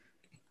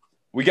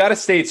We got a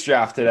states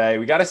draft today.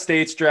 We got a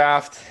states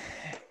draft,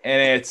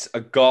 and it's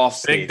a golf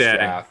Big states day.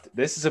 draft.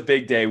 This is a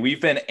big day.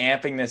 We've been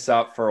amping this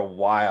up for a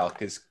while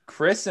because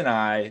Chris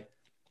and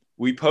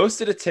we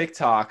posted a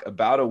TikTok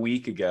about a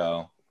week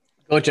ago.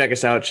 Go check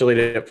us out, Chili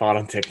Dip Pod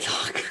on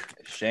TikTok.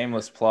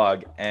 Shameless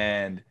plug.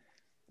 And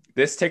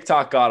this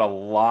TikTok got a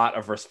lot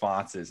of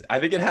responses. I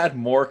think it had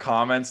more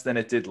comments than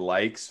it did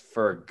likes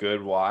for a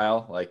good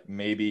while, like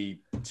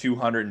maybe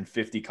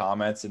 250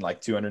 comments and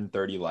like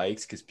 230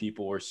 likes because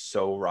people were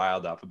so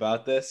riled up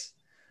about this.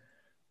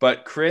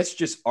 But Chris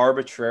just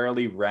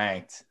arbitrarily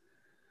ranked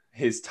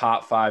his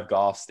top 5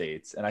 golf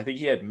states. And I think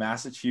he had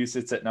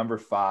Massachusetts at number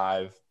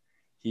 5.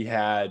 He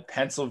had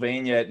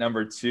Pennsylvania at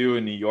number 2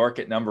 and New York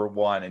at number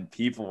 1. And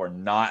people were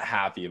not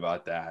happy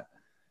about that.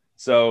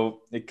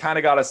 So it kind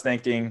of got us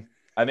thinking,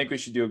 I think we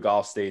should do a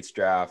golf states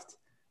draft,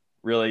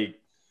 really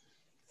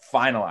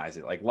finalize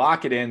it, like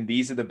lock it in.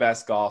 These are the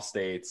best golf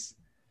states.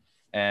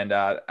 And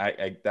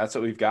that's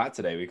what we've got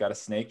today. We've got a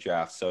snake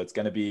draft. So it's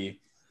going to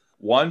be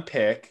one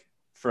pick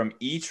from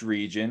each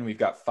region. We've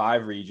got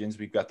 5 regions.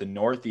 We've got the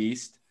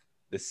Northeast,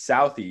 the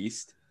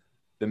Southeast,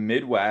 the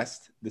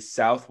Midwest, the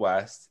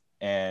Southwest,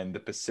 and the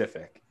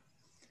Pacific.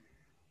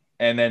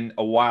 And then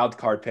a wild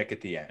card pick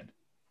at the end.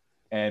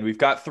 And we've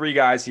got 3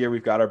 guys here.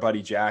 We've got our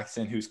buddy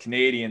Jackson, who's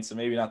Canadian, so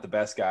maybe not the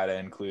best guy to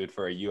include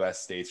for a U.S.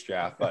 states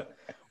draft, but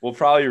we'll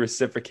probably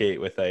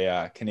reciprocate with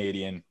a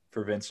Canadian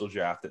provincial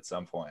draft at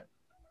some point.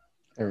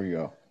 There we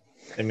go.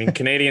 I mean,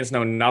 Canadians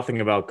know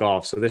nothing about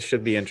golf, so this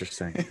should be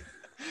interesting.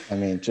 I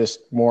mean, just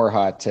more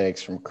hot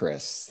takes from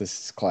Chris.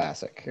 This is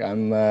classic.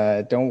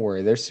 Don't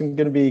worry. There's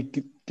gonna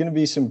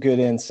be some good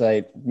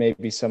insight.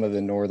 Maybe some of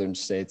the northern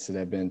states that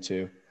I've been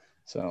to.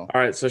 So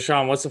All right, so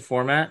Sean, what's the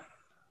format?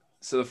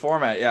 So the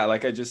format, yeah,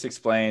 like I just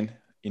explained,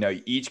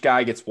 each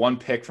guy gets one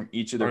pick from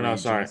each of the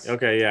regions. Sorry.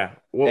 Okay, yeah.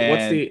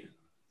 What's the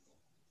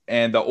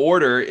And the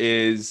order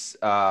is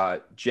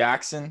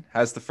Jackson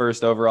has the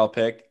first overall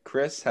pick,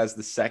 Chris has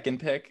the second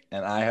pick,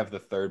 and I have the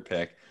third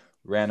pick,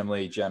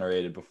 randomly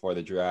generated before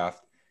the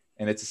draft.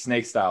 And it's a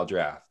snake style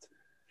draft.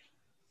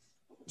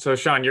 So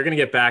Sean, you're gonna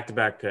get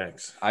back-to-back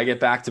picks. I get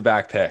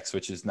back-to-back picks,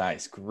 which is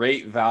nice.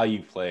 Great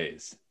value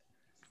plays.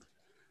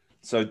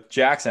 So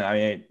Jackson, I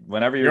mean,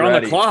 whenever you're on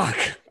ready, the clock.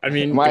 I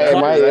mean, am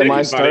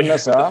I starting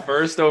us the off?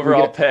 first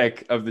overall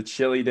pick of the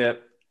Chili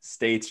Dip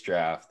States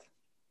draft.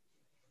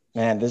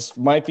 Man, this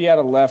might be out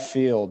of left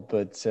field,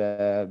 but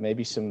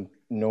maybe some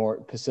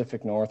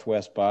Pacific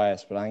Northwest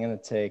bias. But I'm going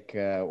to take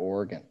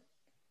Oregon.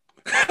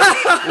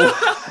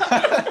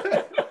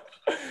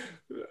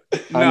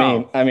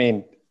 No. I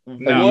mean,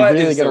 No. you What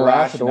really is got to the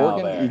laugh at rationale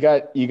Oregon.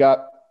 there?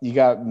 You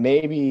got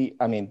maybe.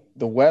 I mean,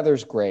 the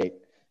weather's great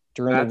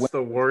during That's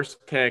the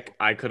worst pick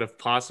I could have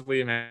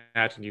possibly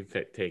imagined you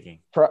taking.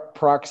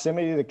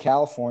 proximity to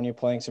California,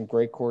 playing some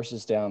great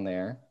courses down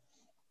there.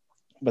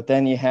 But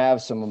then you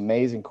have some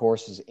amazing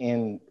courses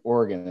in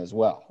Oregon as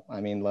well.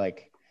 I mean,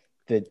 like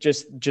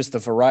just the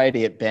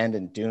variety at Bend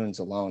and Dunes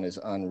alone is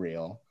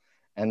unreal.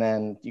 And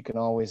then you can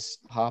always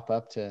hop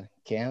up to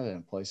Canada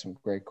and play some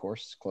great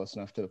courses close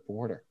enough to the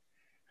border.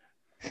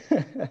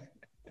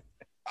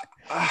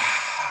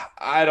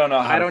 I don't know.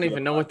 I don't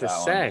even know what to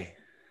say.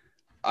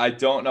 I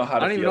don't know how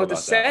to. I don't even know what to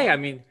say. I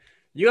mean,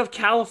 you have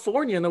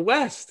California in the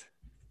West.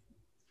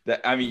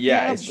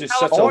 It's just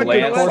such a all the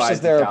good landslide.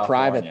 courses there to are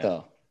private,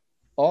 California. though.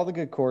 All the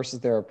good courses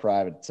there are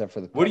private, except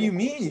for the. What do you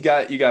Pebble mean?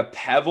 courses. You got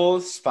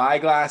Pebbles,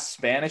 Spyglass,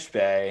 Spanish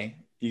Bay.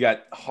 You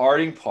got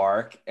Harding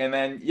Park, and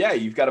then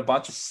you've got a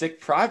bunch of sick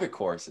private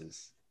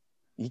courses.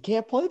 You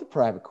can't play the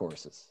private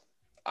courses.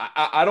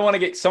 I don't want to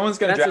get someone's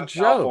going to That's a draft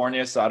joke.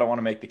 California, so I don't want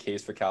to make the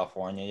case for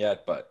California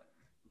yet. But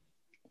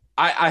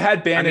I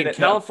had Bandit. I mean,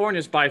 California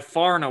is by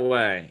far and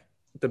away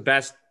the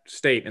best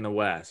state in the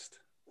West.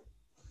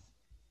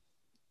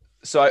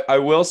 So I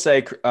will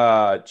say,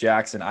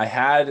 Jackson, I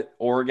had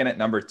Oregon at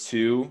number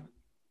 2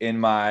 in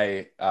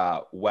my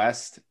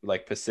West,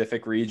 like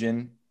Pacific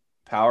region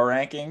power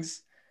rankings.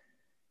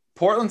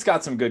 Portland's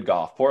got some good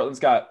golf. Portland's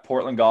got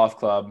Portland Golf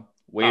Club,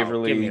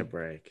 Waverly, Give me a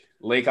break.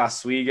 Lake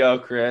Oswego,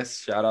 Chris.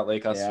 Shout out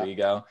Lake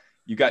Oswego.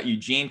 You got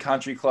Eugene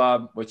Country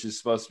Club, which is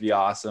supposed to be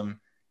awesome.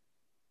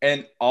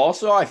 And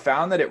also I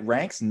found that it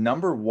ranks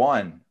number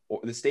 1.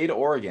 The state of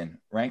Oregon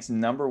ranks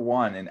number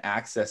 1 in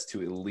access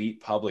to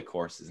elite public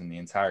courses in the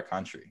entire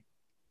country.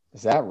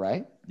 Is that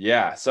right?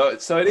 Yeah. So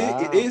it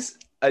Wow. is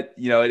it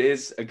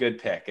is a good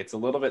pick. It's a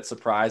little bit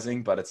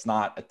surprising, but it's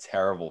not a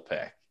terrible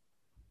pick.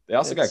 They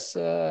also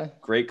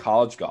got great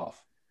college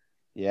golf.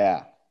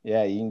 Yeah,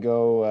 you can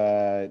go.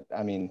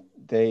 I mean,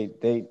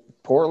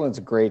 Portland's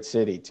a great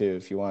city too.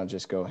 If you want to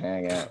just go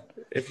hang out,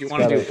 If you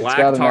want to do it's black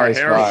got a tar nice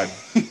heroin,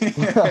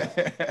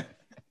 vibe.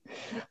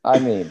 I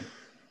mean,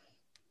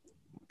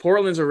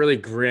 Portland's a really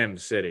grim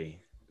city.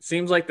 It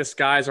seems like the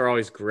skies are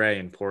always gray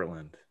in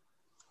Portland.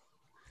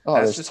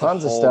 That's there's just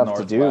tons a of whole stuff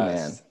to do, man.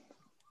 Northwest.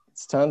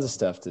 It's tons of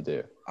stuff to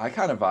do. I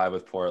kind of vibe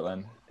with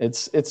Portland.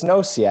 It's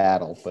no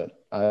Seattle, but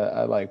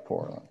I like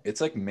Portland.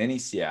 It's like mini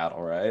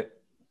Seattle, right?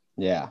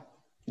 Yeah,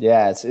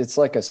 it's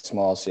like a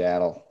small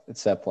Seattle,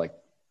 except like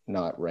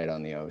not right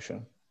on the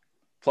ocean.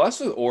 Plus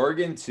with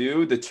Oregon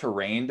too, the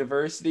terrain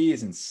diversity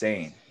is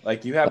insane.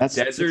 Like you have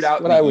desert that's out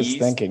in what the I was east,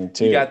 thinking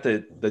too. you got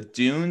the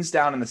dunes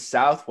down in the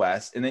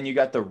southwest, and then you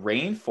got the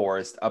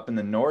rainforest up in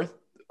the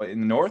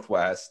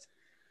northwest,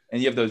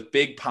 and you have those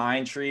big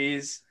pine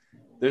trees.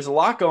 There's a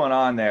lot going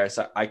on there.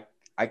 So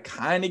I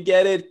kind of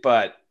get it,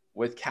 but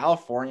with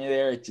California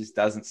there, it just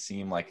doesn't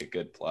seem like a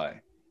good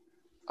play.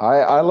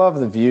 I love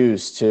the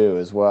views too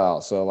as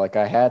well. So like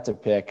I had to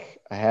pick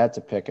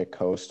a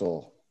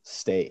coastal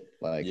state.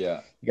 Like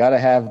Yeah. you got to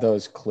have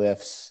those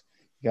cliffs.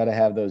 You got to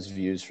have those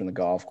views from the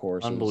golf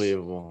courses.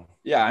 Unbelievable.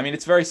 Yeah, I mean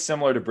it's very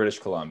similar to British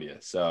Columbia,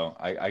 so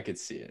I could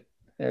see it.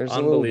 There's a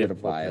little bit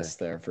of bias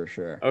there for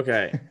sure.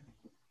 Okay.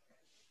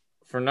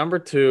 For number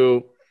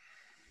 2,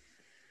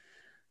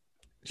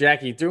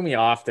 Jackie threw me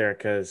off there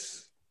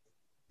because,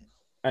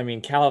 I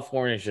mean,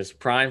 California is just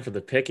prime for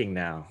the picking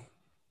now.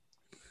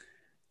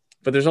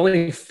 But there's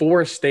only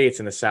 4 states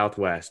in the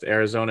Southwest: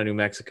 Arizona, New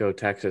Mexico,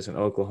 Texas, and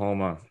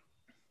Oklahoma,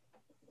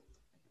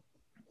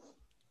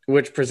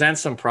 which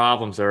presents some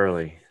problems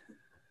early.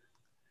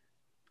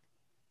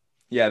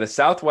 Yeah, the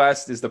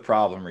Southwest is the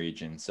problem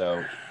region.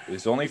 So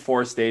there's only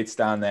 4 states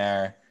down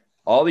there.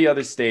 All the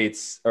other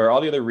states or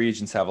all the other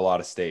regions have a lot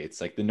of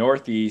states. Like the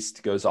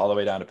Northeast goes all the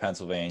way down to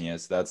Pennsylvania,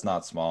 so that's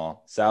not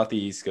small.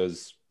 Southeast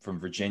goes from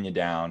Virginia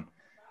down,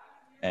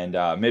 and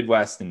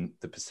Midwest and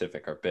the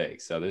Pacific are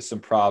big. So there's some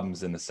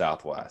problems in the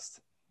Southwest.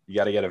 You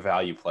got to get a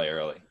value play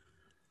early.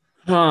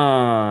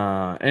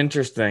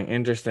 Interesting.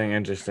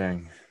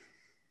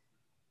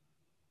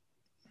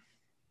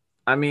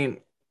 I mean,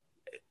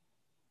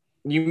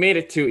 you made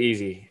it too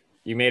easy.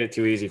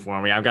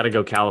 For me. I've got to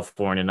go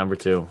California, number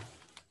 2.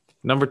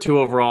 Number 2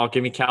 overall.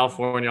 Give me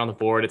California on the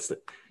board.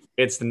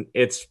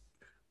 It's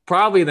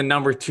probably the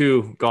number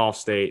 2 golf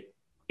state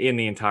in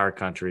the entire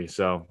country.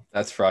 So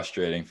that's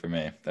frustrating for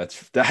me.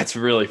 That's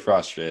really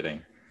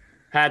frustrating.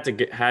 Had to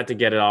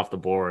get it off the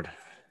board.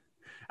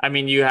 I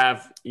mean, you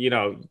have,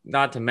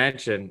 not to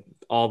mention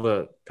all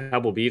the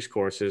Pebble Beach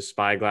courses,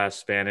 Spyglass,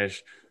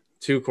 Spanish,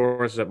 2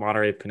 courses at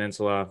Monterey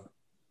Peninsula.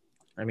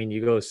 I mean,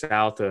 you go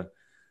south to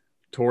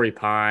Torrey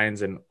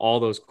Pines and all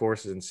those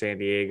courses in San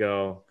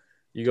Diego.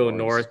 You go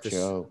north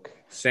to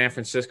San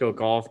Francisco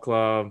Golf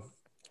Club,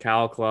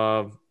 Cal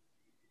Club,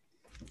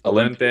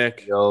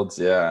 Olympic Fields,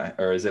 yeah,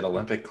 or is it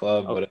Olympic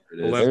Club? Whatever it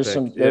is.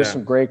 Olympic, there's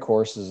some great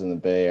courses in the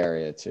Bay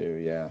Area too.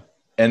 Yeah,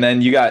 and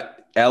then you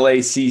got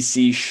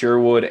LACC,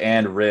 Sherwood,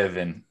 and Riv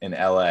in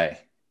LA.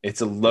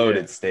 It's a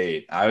loaded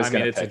state.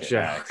 It's a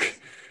joke.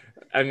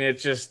 I mean,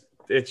 it's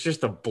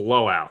just a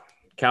blowout.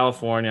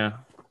 California,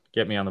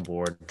 get me on the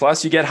board.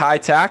 Plus, you get high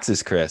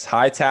taxes, Chris.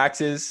 High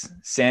taxes.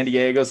 San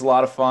Diego's a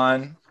lot of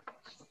fun.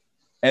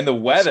 And the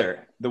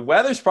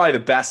weather's probably the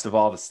best of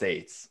all the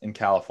states in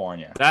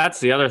California.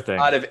 That's the other thing.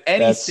 Out of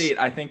any state,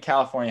 I think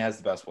California has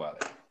the best weather.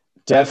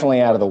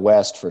 Definitely out of the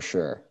West for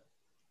sure.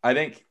 I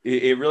think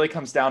it really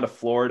comes down to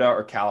Florida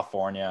or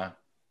California.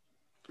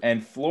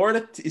 And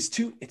Florida it's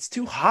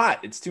too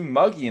hot. It's too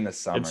muggy in the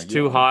summer. It's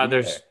too hot.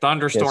 There's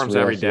thunderstorms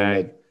every day.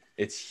 Humid.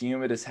 It's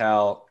humid as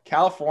hell.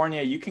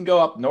 California, you can go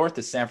up north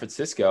to San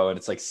Francisco and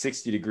it's like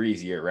 60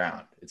 degrees year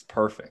round. It's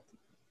perfect.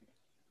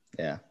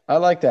 Yeah. I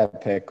like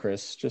that pick,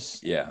 Chris.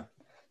 Just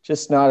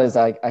not as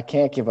I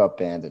can't give up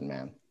Bandon,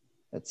 man.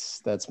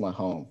 That's my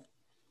home.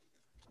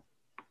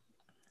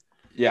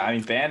 Yeah, I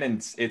mean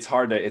Bandon's it's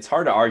hard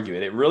to argue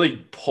it. It really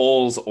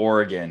pulls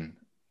Oregon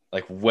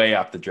like way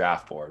up the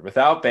draft board.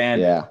 Without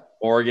Bandon,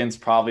 Oregon's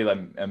probably like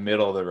a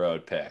middle of the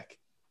road pick.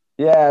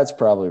 Yeah, that's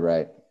probably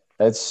right.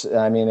 It's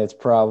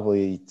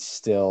probably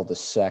still the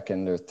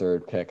 2nd or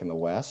 3rd pick in the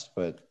West,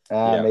 but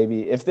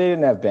maybe if they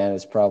didn't have Bandon,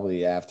 it's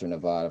probably after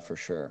Nevada for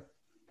sure.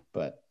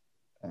 But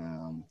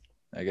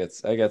I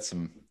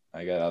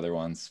got other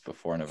ones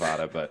before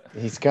Nevada, but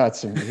he's got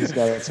some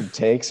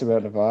takes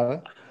about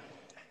Nevada.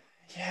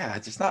 Yeah,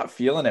 just not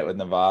feeling it with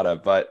Nevada.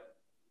 But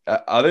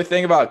other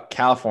thing about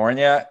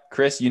California,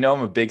 Chris, I'm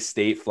a big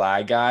state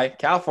flag guy.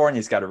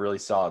 California's got a really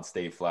solid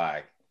state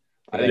flag.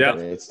 I think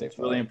it's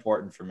really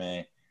important for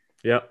me.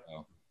 Yep.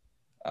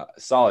 So,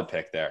 solid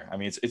pick there. I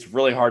mean, it's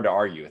really hard to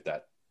argue with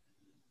that.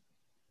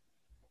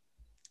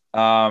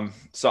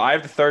 So I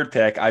have the 3rd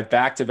pick. I have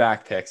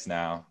back-to-back picks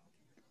now.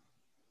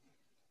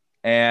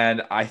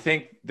 And I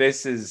think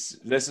this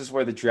is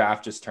where the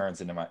draft just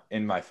turns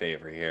in my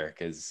favor here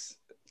because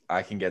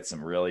I can get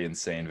some really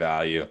insane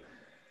value.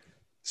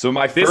 So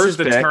this is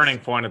the turning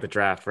point of the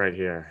draft right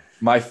here.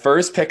 My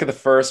first pick of the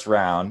first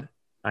round.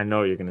 I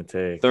know you're going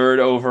to take 3rd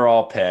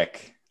overall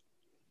pick.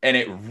 And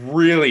it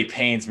really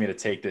pains me to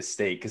take this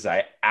state because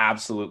I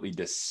absolutely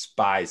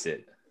despise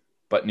it.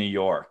 But New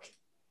York.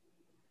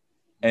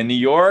 And New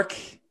York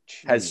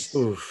has.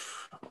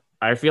 Oof.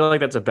 I feel like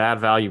that's a bad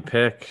value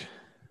pick.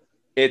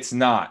 It's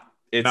not.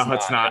 It's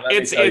not.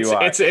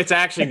 It's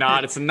actually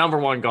not. It's the number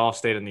 1 golf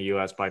state in the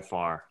U.S. by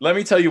far. Let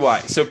me tell you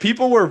why. So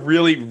people were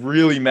really,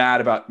 really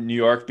mad about New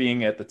York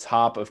being at the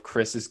top of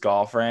Chris's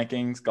golf state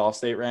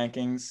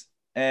rankings.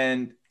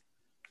 And,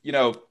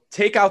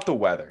 take out the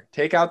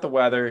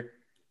weather.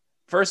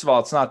 First of all,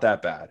 it's not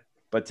that bad.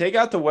 But take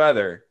out the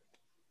weather.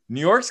 New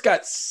York's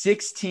got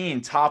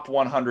 16 top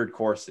 100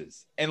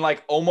 courses, and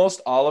like almost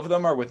all of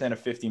them are within a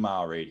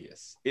 50-mile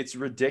radius. It's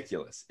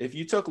ridiculous. If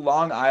you took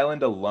Long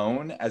Island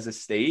alone as a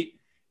state,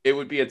 it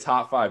would be a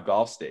top 5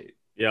 golf state.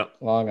 Yep.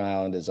 Long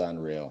Island is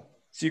unreal.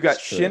 So you got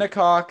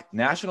Shinnecock,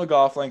 National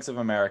Golf Links of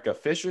America,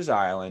 Fisher's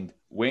Island,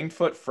 Winged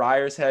Foot,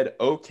 Friars Head,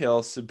 Oak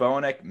Hill,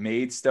 Sabonic,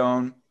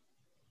 Maidstone.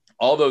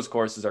 All those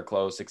courses are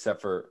close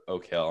except for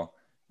Oak Hill.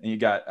 And you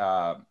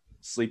got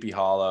Sleepy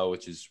Hollow,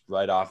 which is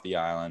right off the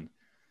island.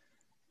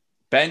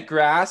 Bent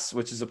Grass,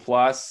 which is a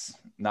plus.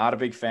 Not a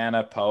big fan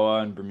of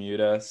POA and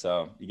Bermuda,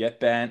 so you get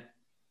bent.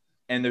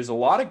 And there's a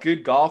lot of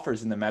good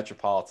golfers in the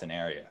metropolitan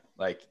area.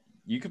 Like,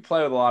 you could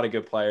play with a lot of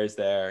good players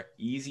there.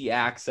 Easy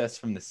access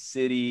from the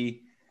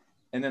city,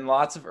 and then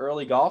lots of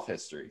early golf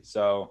history.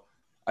 So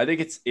I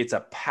think it's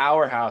a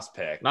powerhouse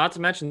pick. Not to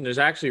mention, there's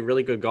actually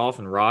really good golf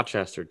in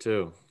Rochester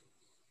too.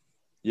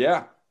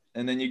 Yeah,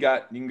 and then you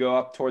can go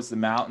up towards the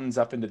mountains,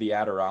 up into the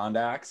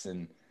Adirondacks,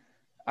 and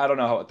I don't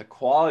know what the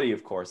quality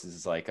of courses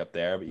is like up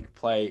there, but you can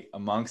play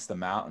amongst the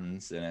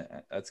mountains, and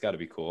that's got to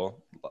be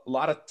cool. A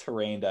lot of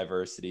terrain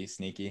diversity,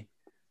 sneaky.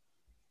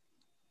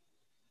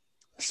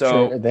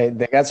 So sure.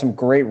 They got some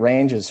great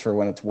ranges for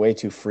when it's way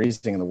too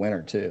freezing in the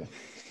winter too.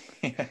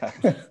 Yeah.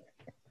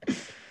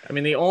 I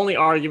mean, the only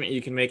argument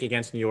you can make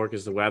against New York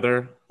is the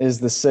weather.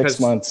 Is the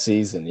 6-month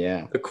season,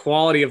 yeah. The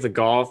quality of the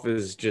golf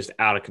is just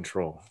out of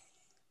control.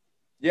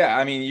 Yeah,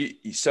 I mean,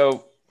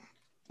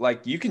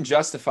 you can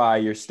justify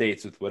your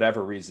states with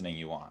whatever reasoning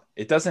you want.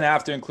 It doesn't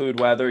have to include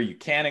weather. You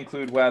can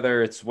include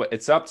weather.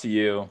 It's up to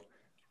you.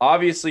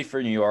 Obviously,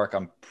 for New York,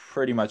 I'm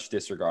pretty much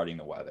disregarding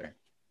the weather.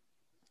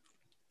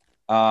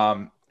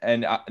 And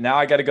now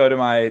I got to go to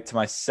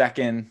my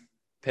second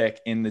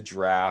pick in the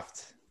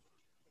draft.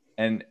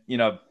 And,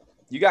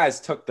 you guys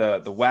took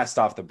the West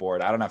off the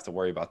board. I don't have to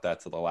worry about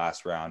that till the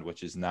last round,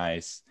 which is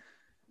nice.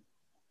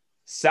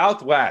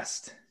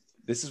 Southwest.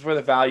 This is where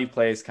the value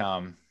plays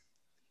come.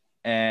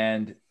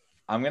 And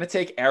I'm going to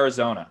take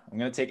Arizona. I'm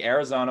going to take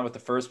Arizona with the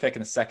first pick in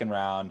the second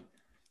round.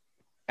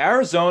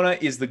 Arizona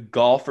is the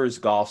golfer's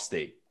golf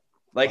state.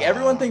 Like,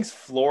 everyone thinks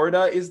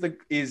Florida is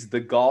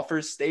the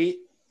golfer's state.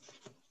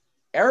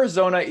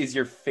 Arizona is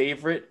your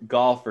favorite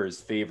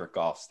golfer's favorite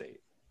golf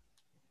state.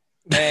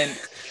 And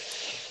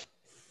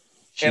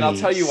I'll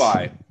tell you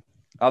why.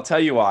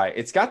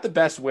 It's got the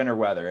best winter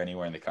weather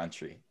anywhere in the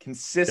country.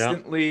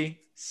 Consistently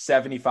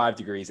 75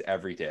 degrees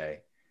every day.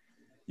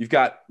 You've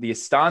got the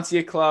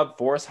Estancia Club,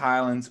 Forest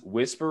Highlands,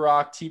 Whisper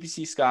Rock,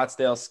 TPC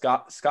Scottsdale,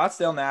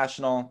 Scottsdale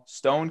National,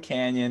 Stone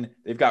Canyon.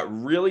 They've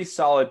got really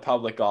solid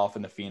public golf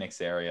in the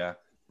Phoenix area.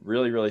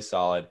 Really, really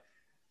solid.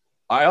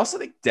 I also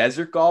think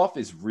desert golf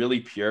is really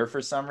pure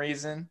for some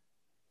reason.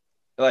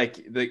 Like,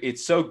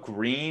 it's so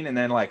green, and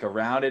then like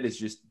around it is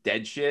just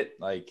dead shit,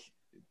 like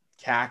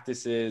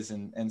cactuses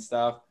and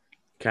stuff.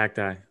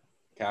 Cacti.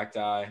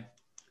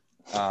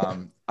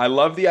 I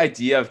love the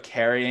idea of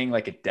carrying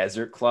like a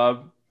desert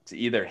club to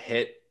either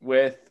hit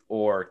with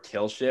or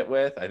kill shit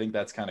with. I think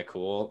that's kind of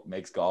cool.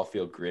 Makes golf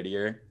feel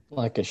grittier.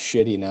 Like a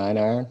shitty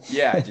 9-iron.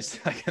 Yeah,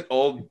 just like an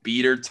old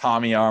beater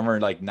Tommy Armour,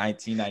 like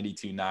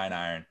 1992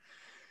 9-iron.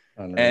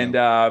 Unreal. And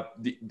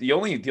the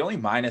only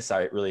minus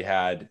I really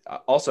had,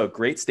 also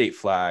great state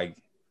flag,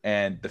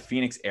 and the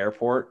Phoenix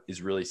airport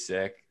is really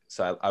sick.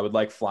 So I would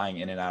like flying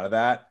in and out of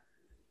that.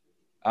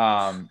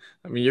 I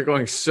mean, you're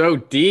going so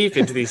deep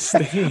into these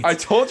states. I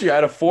told you I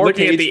had a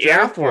 4-page the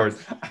airport.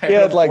 He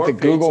had like the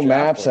Google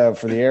Maps out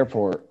for the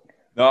airport.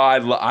 No,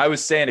 I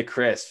was saying to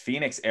Chris,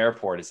 Phoenix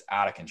airport is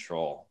out of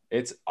control.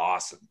 It's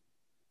awesome.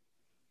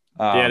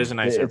 Yeah, it is a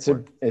nice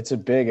airport. It's a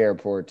big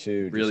airport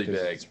too. Really big.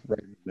 It's right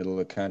in the middle of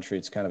the country.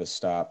 It's kind of a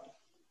stop.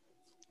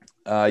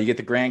 You get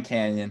the Grand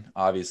Canyon,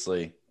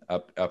 obviously,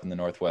 up in the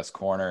northwest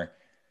corner.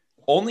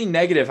 Only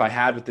negative I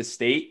had with the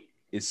state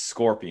is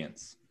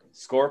scorpions.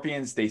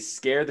 Scorpions, they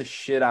scare the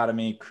shit out of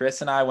me.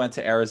 Chris and I went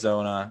to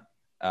Arizona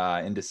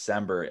in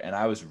December, and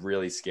I was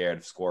really scared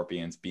of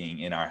scorpions being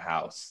in our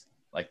house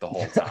like the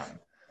whole time.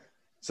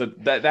 So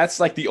that's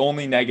like the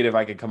only negative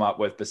I could come up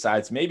with,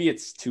 besides maybe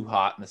it's too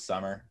hot in the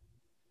summer.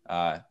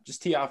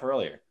 Just tee off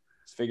earlier.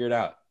 Just figure it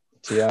out.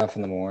 Tee off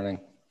in the morning.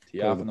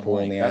 Tee off in the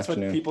morning. That's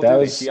afternoon. What people do.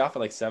 They tee off at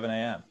like 7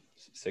 a.m.,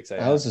 6 a.m.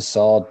 That was a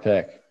solid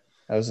pick.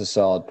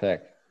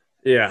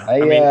 Yeah.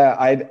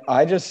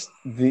 I just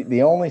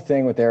the only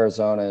thing with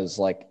Arizona is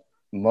like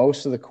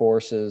most of the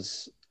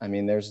courses. I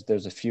mean,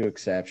 there's a few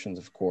exceptions,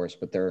 of course,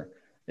 but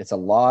it's a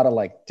lot of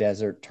like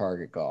desert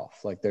target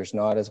golf. Like, there's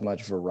not as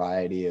much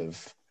variety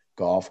of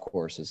golf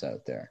courses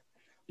out there.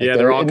 Like, yeah,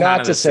 they're all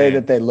not to say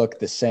that they look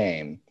the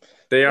same.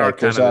 They are like,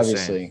 kind of the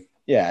same.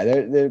 Yeah,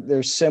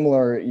 they're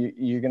similar.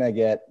 You're gonna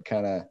get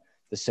kind of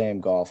the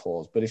same golf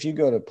holes, but if you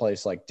go to a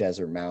place like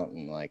Desert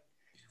Mountain, like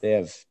they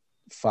have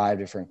 5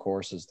 different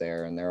courses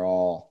there, and they're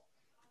all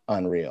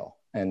unreal,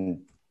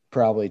 and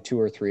probably 2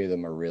 or 3 of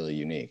them are really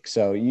unique.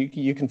 So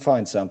you can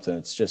find something.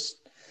 It's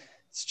just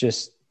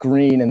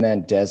green, and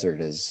then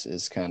desert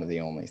is kind of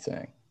the only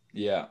thing.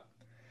 Yeah.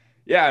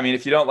 I mean,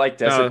 if you don't like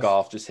desert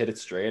golf, just hit it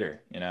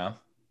straighter. Don't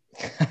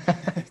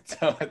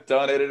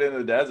hit it in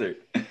the desert.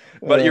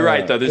 But you're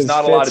right, though. There's 'Cause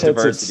not a lot of Fitz hits it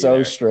diversity so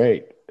there.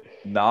 straight.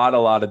 Not a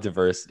lot of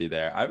diversity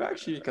there. I've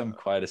actually become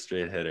quite a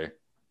straight hitter.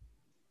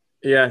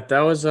 Yeah, that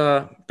was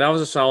a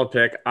solid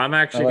pick. I'm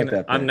actually like gonna.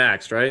 that I'm pick.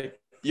 next, right?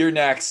 You're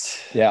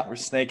next. Yeah. We're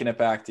snaking it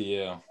back to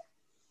you.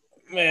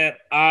 Man,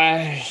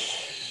 I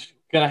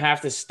gonna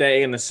have to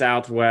stay in the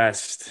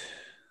Southwest.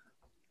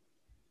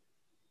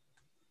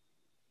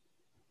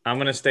 I'm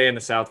gonna stay in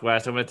the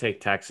Southwest. I'm gonna take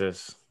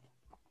Texas.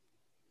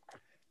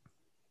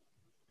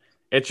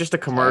 It's just a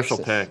commercial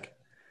Texas. pick.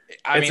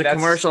 I It's mean, a that's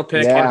commercial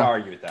pick. It's hard to Yeah.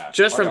 argue with that.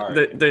 Just Hard from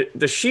to argue.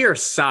 the sheer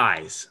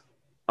size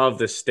of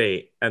the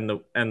state and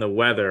the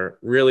weather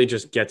really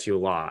just gets you a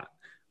lot.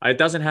 It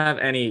doesn't have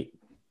any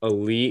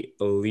elite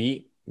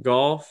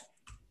golf.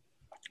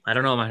 I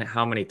don't know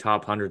how many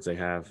top hundreds they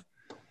have.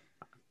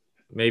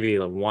 Maybe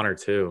like one or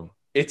two,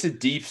 It's a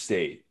deep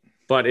state.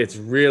 but it's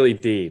really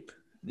deep.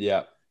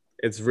 Yeah.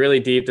 It's really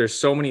deep. There's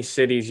so many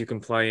cities you can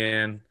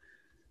play in,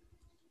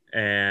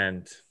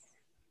 and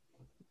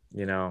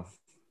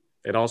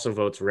it also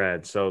votes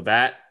red. So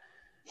that's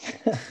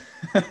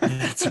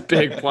a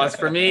big plus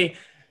for me.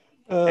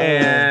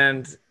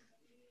 And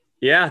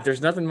yeah,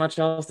 there's nothing much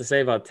else to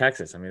say about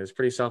Texas. I mean, it's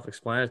pretty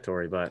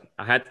self-explanatory, but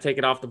I had to take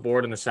it off the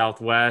board in the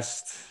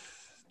Southwest.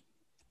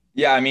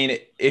 Yeah, I mean,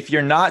 if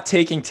you're not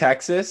taking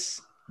Texas,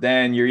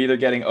 then you're either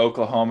getting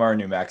Oklahoma or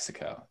New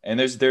Mexico. And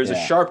there's a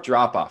Yeah. sharp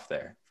drop off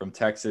there from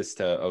Texas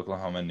to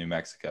Oklahoma and New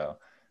Mexico.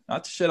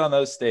 Not to shit on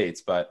those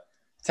states, but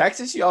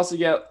Texas, you also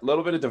get a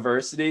little bit of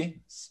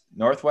diversity.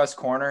 Northwest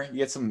corner, you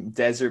get some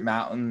desert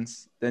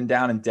mountains. Then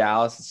down in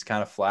Dallas, it's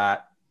kind of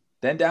flat.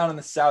 Then down in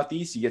the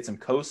southeast, you get some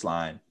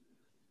coastline,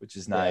 which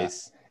is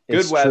nice. Good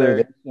It's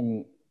weather.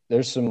 True.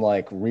 There's some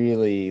like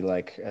really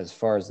like as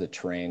far as the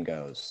terrain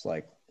goes,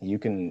 like you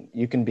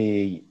can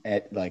be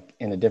at like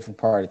in a different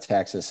part of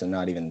Texas and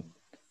not even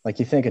like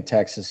you think of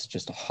Texas as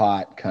just a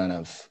hot kind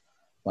of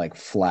like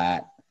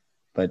flat,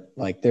 but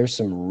like there's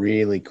some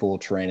really cool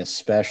terrain,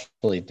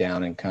 especially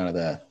down in kind of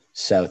the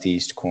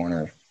southeast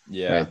corner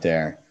Yeah. right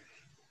there.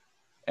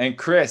 And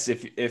Chris,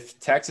 if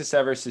Texas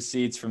ever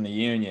secedes from the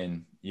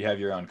Union, you have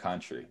your own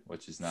country,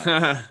 which is nice.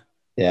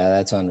 Yeah,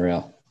 that's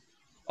unreal.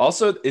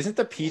 Also, isn't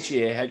the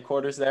PGA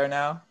headquarters there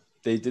now?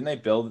 Didn't they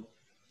build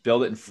it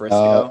in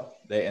Frisco?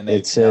 They're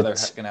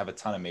gonna have a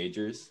ton of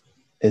majors.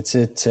 It's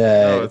at it's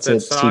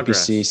at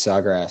TPC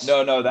Sawgrass.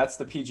 No, that's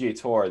the PGA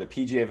Tour, the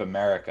PGA of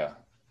America.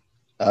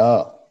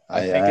 Oh,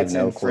 I think have it's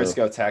no in clue.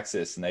 Frisco,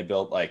 Texas, and they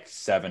built like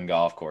 7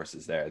 golf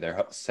courses there.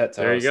 They're set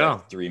to There you host go.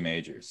 like 3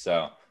 majors.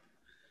 So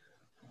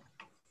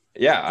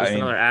yeah, Just I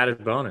mean, another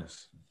added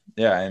bonus.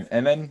 yeah,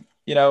 and then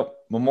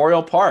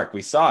Memorial Park,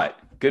 we saw it.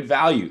 Good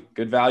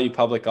value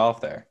public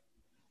golf there.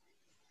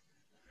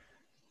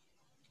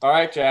 All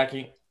right,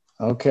 Jackie.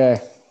 Okay.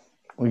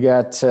 We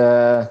got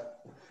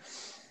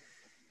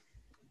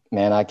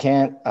man,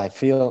 I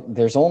feel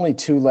there's only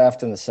 2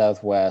 left in the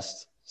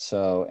Southwest,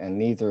 and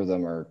neither of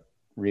them are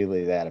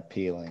really that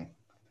appealing.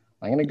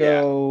 I'm going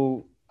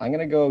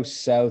to go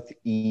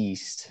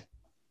southeast.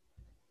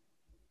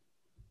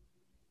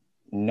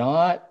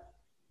 Not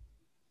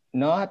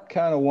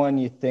kind of one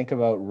you think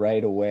about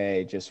right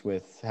away just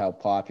with how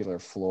popular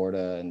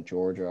Florida and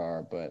Georgia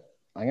are, but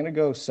I'm going to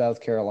go South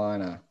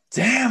Carolina.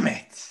 Damn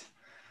it.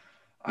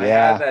 I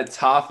Yeah. had that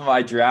top of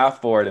my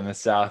draft board in the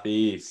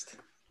Southeast.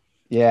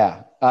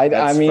 Yeah. I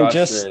That's mean,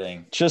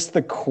 frustrating. just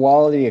the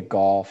quality of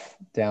golf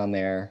down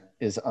there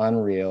is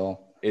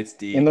unreal. It's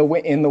deep. In the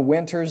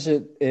winters,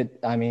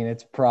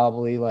 it's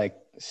probably like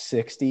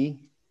 60,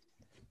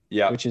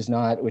 Yeah. which is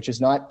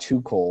not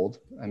too cold.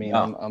 I mean,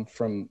 No. I'm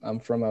from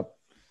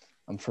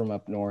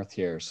up north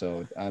here,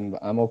 so I'm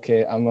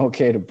okay. I'm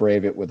okay to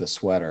brave it with a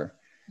sweater.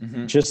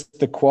 Mhm. Just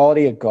the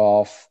quality of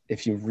golf.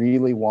 If you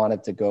really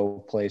wanted to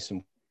go play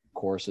some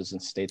courses in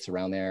states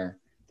around there,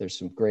 there's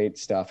some great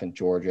stuff in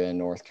Georgia and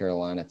North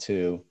Carolina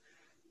too.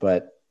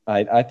 But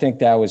I think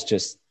that was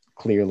just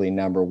clearly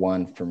number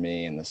one for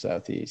me in the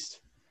Southeast.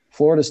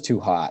 Florida's too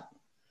hot.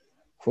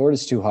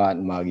 Florida's too hot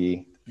and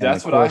muggy.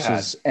 That's and what I the had.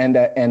 courses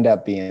end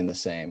up being the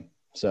same.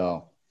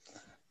 So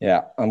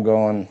yeah, I'm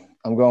going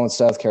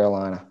South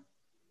Carolina.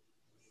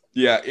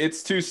 Yeah,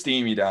 it's too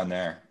steamy down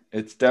there.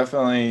 It's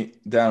definitely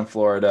down in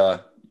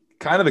Florida,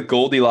 kind of the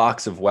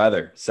Goldilocks of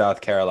weather,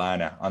 South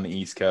Carolina on the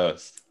East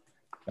Coast.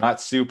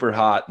 Not super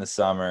hot in the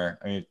summer.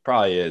 I mean, it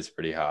probably is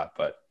pretty hot,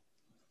 but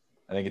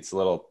I think it's a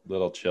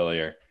little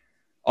chillier.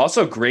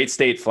 Also, great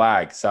state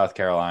flag, South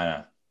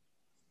Carolina.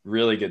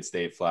 Really good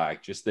state flag.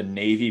 Just the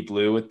navy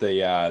blue with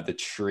the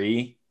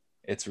tree.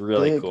 It's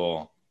really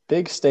cool.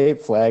 Big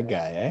state flag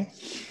guy, eh?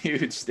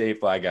 Huge state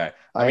flag guy.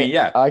 I mean,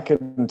 yeah. I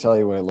couldn't tell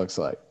you what it looks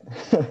like.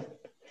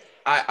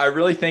 I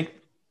really think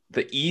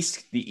the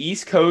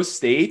East Coast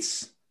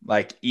states,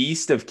 like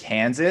east of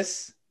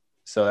Kansas,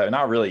 so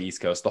not really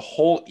East Coast, the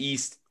whole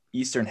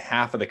eastern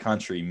half of the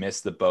country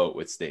missed the boat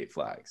with state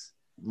flags.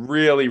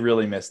 Really,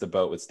 really missed the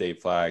boat with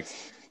state flags.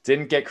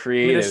 didn't get I mean,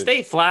 creative. the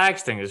state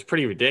flags thing is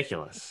pretty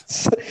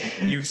ridiculous.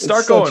 You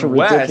start going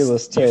west.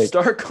 You Take.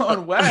 start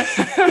going west,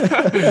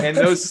 and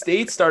those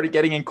states started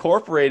getting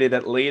incorporated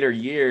at later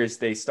years.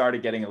 They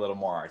started getting a little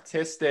more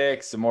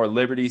artistic, some more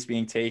liberties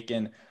being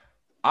taken.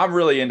 I'm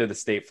really into the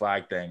state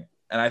flag thing,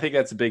 and I think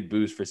that's a big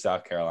boost for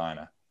South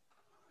Carolina.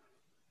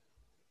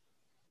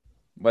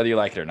 Whether you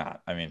like it or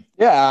not, I mean.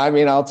 Yeah, I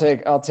mean, I'll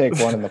take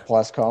one in the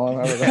plus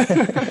column.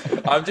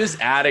 I'm just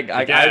adding.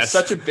 I have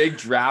such a big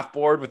draft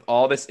board with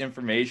all this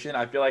information.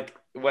 I feel like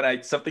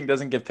when something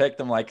doesn't get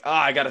picked, I'm like,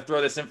 I got to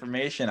throw this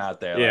information out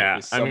there. Yeah, like,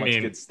 there's so much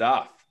good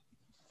stuff.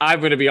 I'm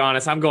going to be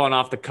honest. I'm going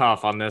off the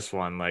cuff on this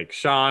one. Like,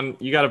 Sean,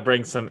 you got to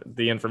bring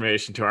the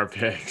information to our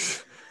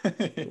picks,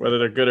 whether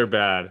they're good or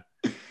bad.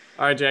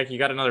 All right, Jack, you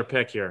got another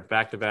pick here,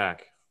 back to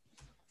back.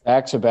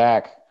 Back to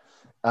back.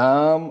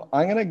 I'm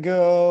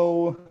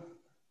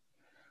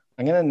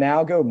gonna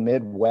now go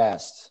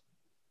Midwest,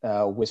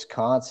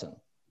 Wisconsin.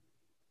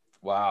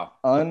 Wow.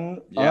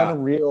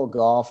 Unreal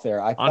golf there.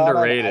 I thought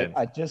underrated.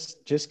 I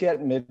just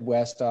get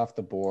Midwest off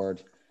the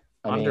board.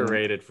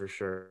 Underrated for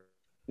sure.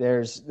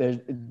 There's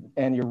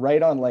and you're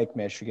right on Lake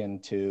Michigan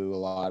too. A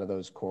lot of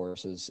those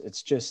courses.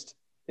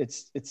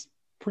 It's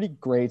pretty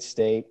great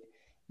state.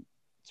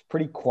 It's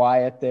pretty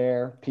quiet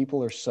there.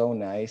 People are so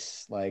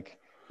nice. Like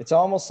it's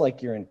almost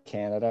like you're in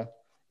Canada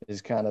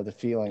is kind of the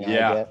feeling I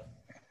get.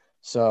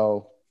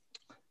 So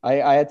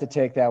I had to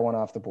take that one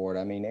off the board.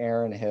 I mean,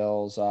 Erin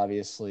Hills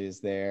obviously is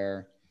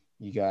there.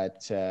 You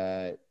got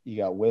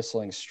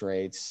Whistling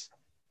Straits,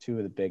 two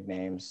of the big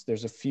names.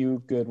 There's a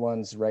few good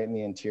ones right in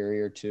the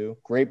interior too.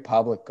 Great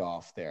public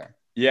golf there.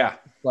 Yeah.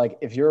 Like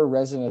if you're a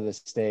resident of the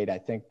state, I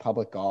think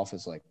public golf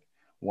is like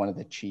one of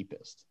the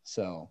cheapest.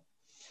 So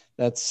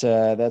that's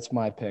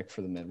my pick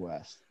for the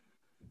Midwest.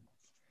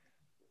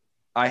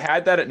 I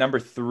had that at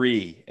number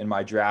 3 in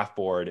my draft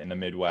board in the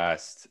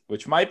Midwest,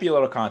 which might be a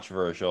little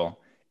controversial.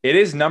 It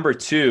is number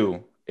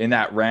 2 in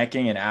that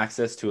ranking and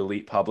access to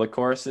elite public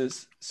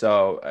courses.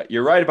 So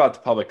you're right about the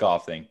public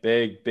golf thing.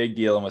 Big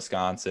deal in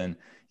Wisconsin.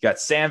 You got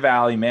Sand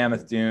Valley,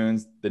 Mammoth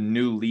Dunes, the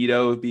new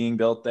Lido being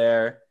built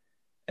there.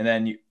 And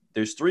then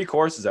there's 3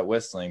 courses at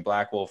Whistling,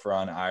 Black Wolf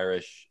Run,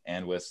 Irish,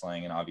 and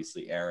Whistling. And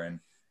obviously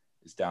Erin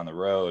is down the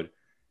road.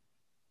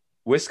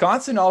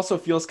 Wisconsin also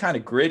feels kind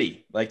of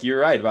gritty. Like you're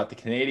right about the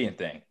Canadian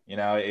thing. You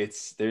know,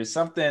 there's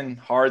something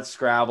hard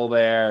scrabble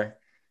there.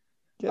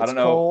 I don't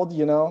know. Cold,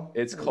 you know.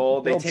 It's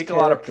cold. They take a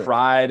lot of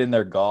pride in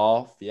their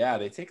golf. Yeah,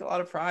 they take a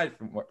lot of pride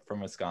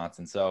from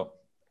Wisconsin. So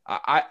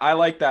I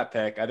like that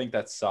pick. I think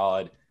that's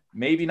solid.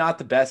 Maybe not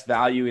the best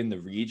value in the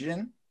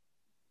region,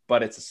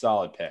 but it's a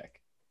solid pick.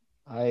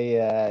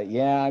 I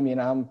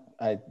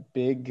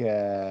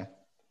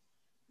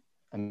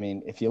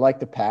mean, if you like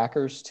the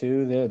Packers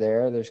too, they're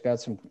there. They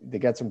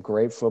got some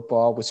great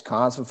football.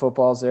 Wisconsin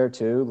football's there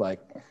too. Like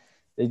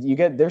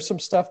there's some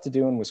stuff to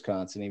do in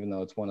Wisconsin, even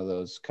though it's one of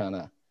those kind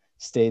of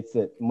states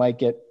that might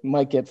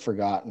get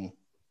forgotten.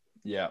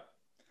 Yeah.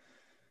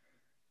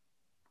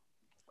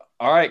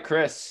 All right,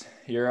 Chris,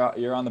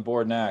 you're on the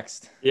board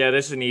next. Yeah,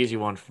 this is an easy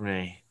one for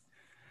me.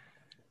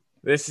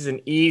 This is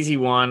an easy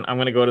one. I'm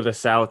going to go to the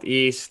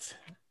Southeast.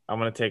 I'm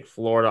going to take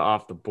Florida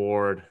off the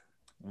board.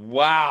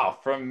 Wow,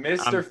 from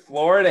Mr.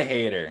 Florida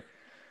hater.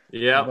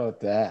 Yeah. How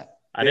about that?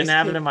 I didn't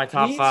have it in my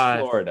top 5.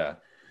 Florida.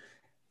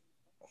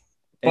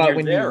 But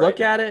when you look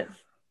at it,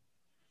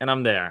 and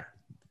I'm there.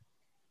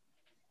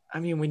 I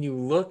mean, when you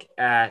look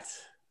at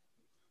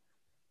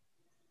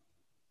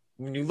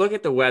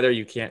the weather,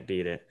 you can't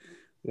beat it.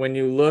 When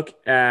you look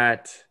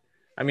at,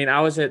 I mean,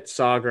 I was at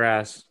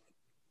Sawgrass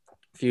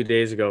a few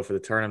days ago for the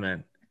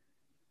tournament,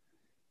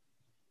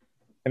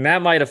 and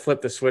that might have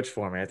flipped the switch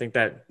for me. I think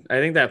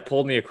that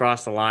pulled me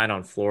across the line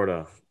on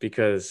Florida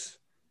because,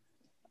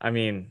 I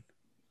mean,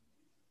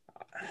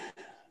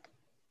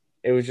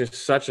 it was just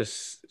such a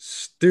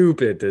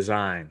stupid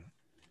design,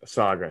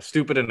 Sawgrass,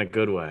 stupid in a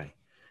good way.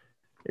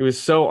 It was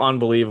so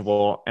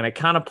unbelievable, and it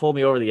kind of pulled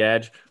me over the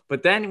edge.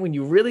 But then when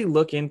you really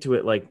look into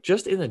it, like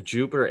just in the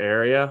Jupiter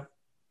area,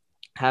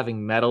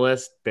 having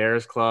Medalist,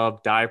 Bears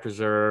Club, Dye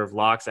Preserve,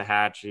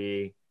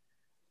 Loxahatchee,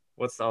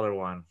 what's the other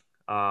one?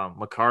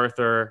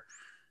 MacArthur.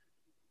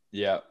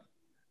 Yeah.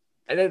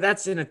 And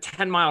that's in a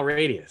 10-mile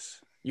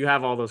radius. You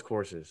have all those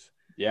courses.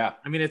 Yeah.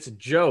 I mean, it's a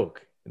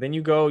joke. Then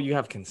you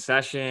have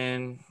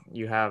Concession.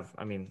 You have,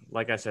 I mean,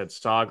 like I said,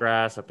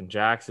 Sawgrass up in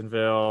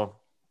Jacksonville.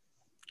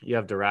 You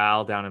have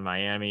Doral down in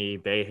Miami,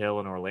 Bay Hill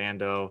in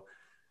Orlando.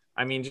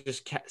 I mean,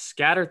 just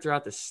scattered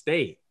throughout the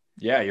state.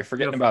 Yeah, you're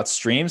forgetting about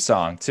Stream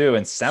Song too,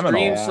 and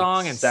Seminole. Stream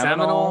Song and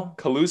Seminole.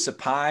 Calusa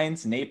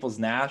Pines, Naples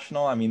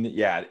National. I mean,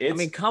 yeah,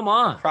 come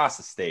on. Across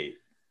the state.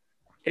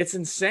 It's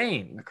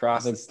insane.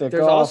 Across the state.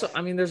 There's also,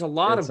 I mean, there's a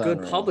lot of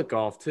good public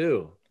golf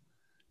too.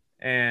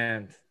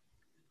 And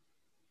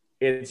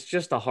it's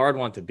just a hard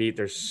one to beat.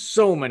 There's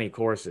so many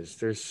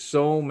courses.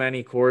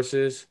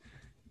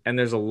 And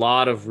there's a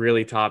lot of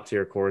really top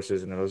tier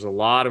courses, and there's a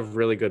lot of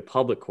really good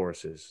public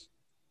courses.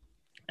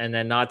 And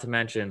then not to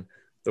mention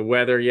the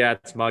weather. Yeah,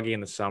 it's muggy in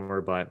the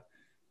summer, but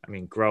I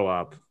mean, grow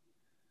up.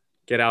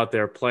 Get out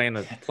there, playing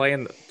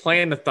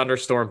the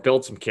thunderstorm,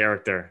 build some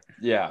character.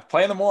 Yeah,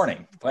 play in the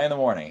morning. Play in the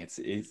morning.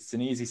 It's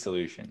an easy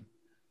solution.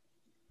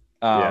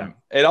 Yeah.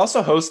 It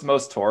also hosts the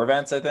most tour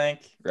events, I think,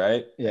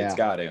 right? Yeah. It's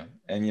got to.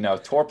 And, you know,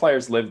 tour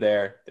players live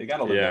there. They got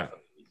to live Yeah.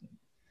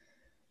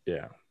 there.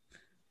 Yeah.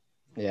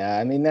 Yeah,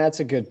 I mean that's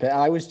a good pick.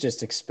 I was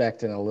just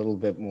expecting a little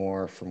bit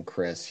more from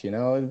Chris. You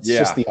know, it's Yeah.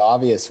 just the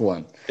obvious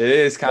one. It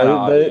is kind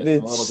of But obvious. I'm a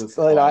it's little like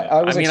disappointed.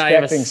 I was I mean, I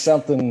have a expecting s-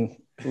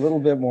 something a little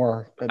bit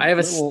more. I have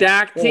a little-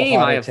 stacked little team.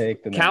 I hotter have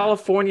take than that.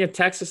 California,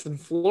 Texas, and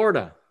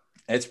Florida.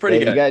 It's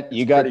pretty Yeah, good.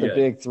 you It's got pretty the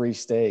good. big three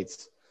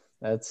states.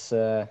 That's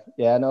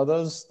yeah, no,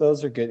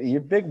 those are good. You're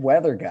a big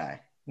weather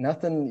guy.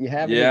 Nothing, you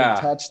haven't Yeah.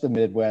 even touched the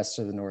Midwest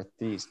or the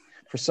Northeast.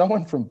 For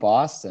someone from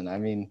Boston, I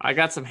mean, I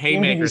got some you be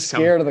haymakers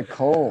scared coming. of the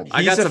cold.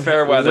 I He's got a some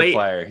fair weather late-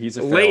 player. He's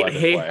a fair late weather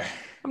hay- player.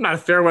 I'm not a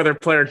fair weather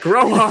player.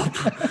 Grow up.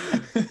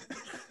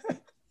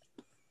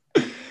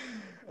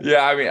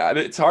 Yeah, I mean,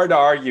 it's hard to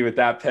argue with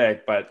that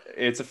pick, but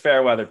it's a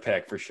fair weather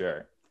pick for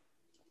sure.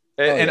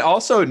 And yeah.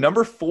 also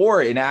number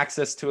 4 in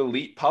access to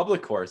elite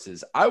public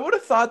courses. I would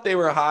have thought they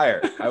were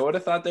higher. I would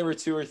have thought they were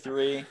 2 or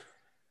 3,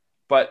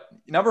 but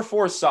number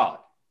 4 is solid.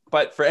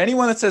 But for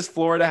anyone that says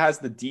Florida has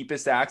the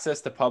deepest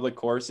access to public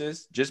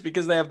courses, just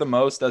because they have the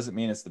most doesn't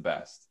mean it's the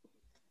best.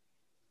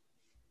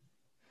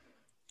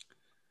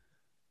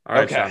 All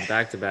right, Okay. Sean,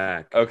 back to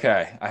back.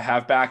 Okay, I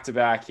have back to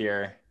back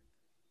here.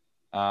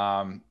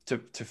 To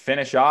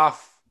finish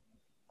off,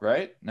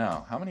 right?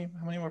 No, how many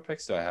more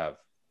picks do I have?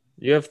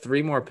 You have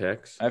 3 more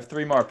picks. I have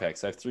 3 more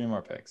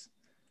picks.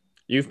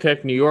 You've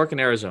picked New York and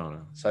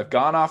Arizona. So I've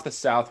gone off the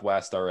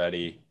Southwest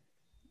already.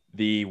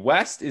 The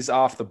West is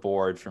off the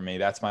board for me.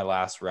 That's my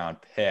last round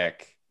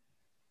pick.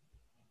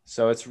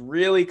 So it's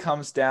really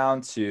comes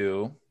down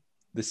to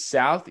the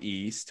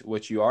Southeast,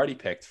 which you already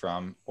picked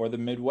from, or the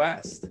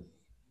Midwest.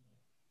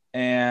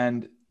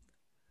 And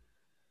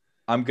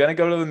I'm going to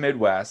go to the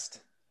Midwest,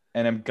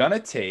 and I'm going to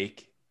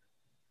take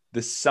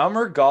the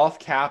summer golf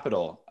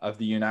capital of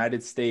the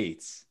United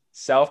States,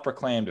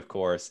 self-proclaimed, of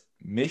course,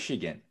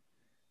 Michigan.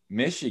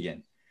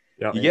 Michigan.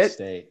 Yep. You Great get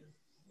state.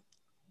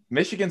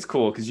 Michigan's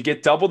cool because you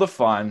get double the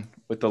fun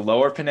with the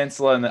lower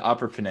peninsula and the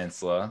upper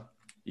peninsula.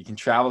 You can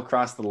travel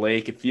across the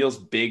lake. It feels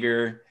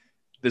bigger.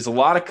 There's a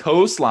lot of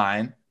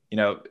coastline, you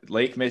know,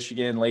 Lake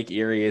Michigan, Lake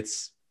Erie.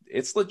 It's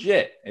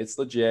legit. It's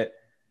legit.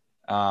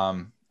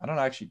 I don't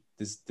know, actually,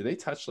 do they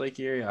touch Lake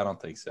Erie? I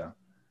don't think so.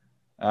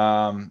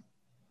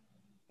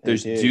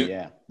 There's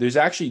there's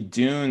actually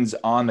dunes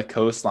on the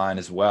coastline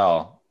as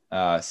well.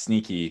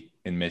 Sneaky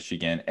in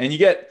Michigan. And you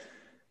get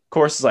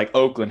courses like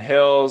Oakland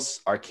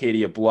Hills,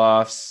 Arcadia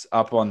Bluffs.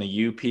 Up on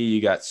the UP,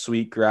 you got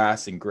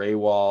Sweetgrass and Gray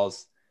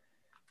Walls.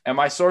 And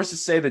my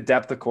sources say the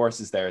depth of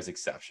courses there is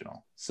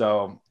exceptional.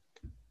 So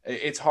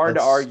it's hard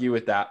to argue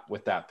with that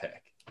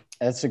pick.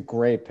 That's a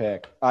great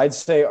pick. I'd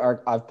say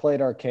I've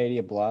played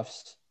Arcadia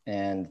Bluffs,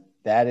 and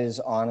that is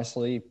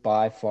honestly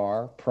by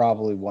far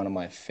probably one of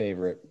my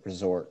favorite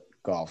resort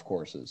golf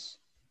courses.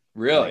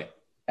 Really?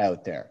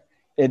 Out there.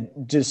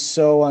 It just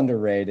so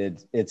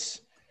underrated.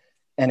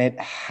 And it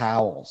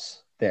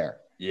howls there.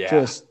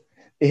 Yeah.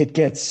 It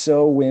gets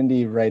so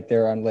windy right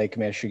there on Lake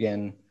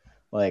Michigan.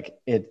 Like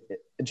it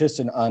just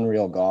an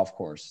unreal golf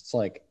course. It's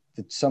like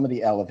some of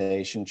the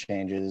elevation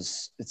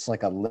changes. It's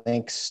like a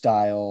link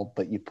style,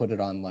 but you put it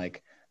on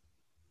like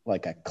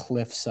a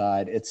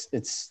cliffside.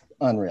 It's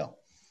unreal.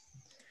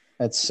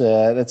 That's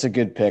a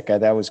good pick.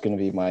 That was going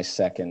to be my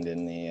second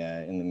in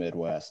the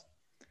Midwest.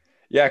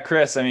 Yeah,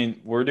 Chris, I mean,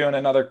 we're doing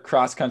another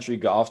cross-country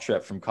golf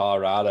trip from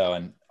Colorado,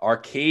 and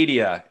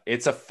Arcadia,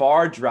 it's a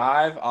far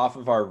drive off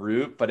of our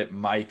route, but it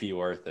might be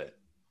worth it.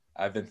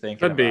 I've been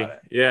thinking Could be. about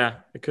it. Yeah,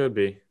 it could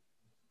be.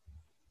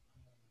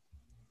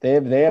 They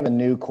have a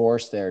new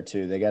course there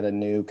too. They got a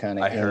new kind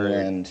of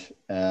inland,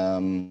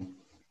 kind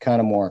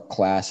of more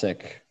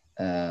classic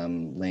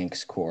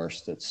links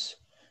course that's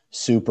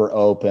super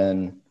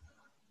open.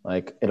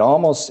 Like you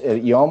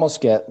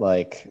almost get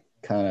like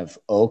kind of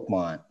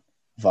Oakmont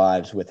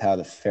vibes with how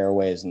the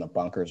fairways and the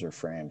bunkers are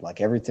framed.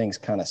 Like everything's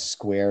kind of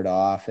squared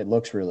off. It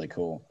looks really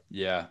cool.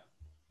 Yeah.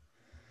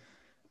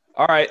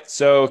 All right.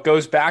 So it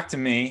goes back to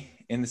me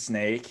in the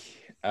Snake.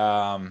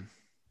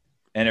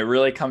 And it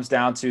really comes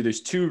down to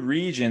there's 2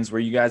 regions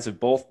where you guys have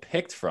both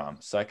picked from.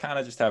 So I kind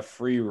of just have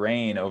free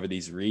reign over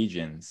these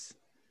regions.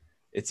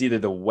 It's either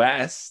the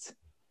West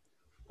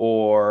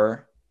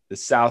or the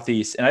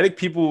Southeast. And I think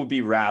people would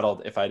be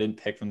rattled if I didn't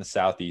pick from the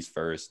Southeast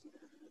first.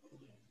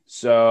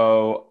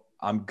 So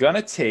I'm going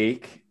to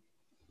take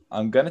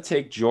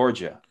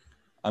Georgia.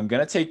 I'm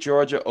going to take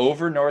Georgia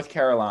over North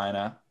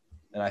Carolina.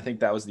 And I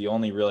think that was the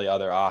only really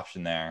other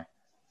option there.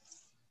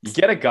 You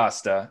get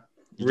Augusta.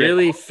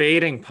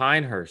 Fading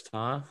Pinehurst,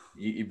 huh?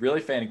 You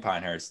really fading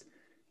Pinehurst.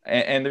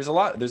 And there's a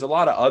lot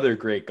of other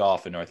great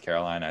golf in North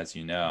Carolina, as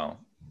you know.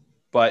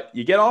 But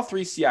you get all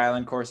 3 Sea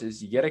Island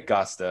courses. You get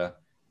Augusta.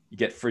 You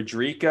get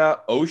Frederica,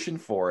 Ocean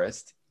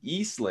Forest,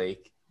 East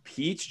Lake,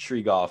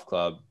 Peachtree Golf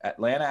Club,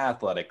 Atlanta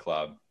Athletic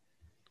Club.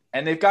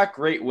 And they've got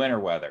great winter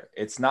weather.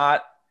 It's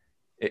not,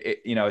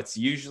 it's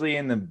usually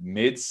in the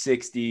mid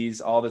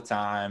 60s all the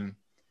time.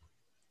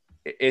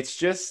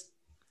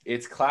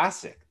 it's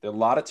classic. There's a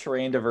lot of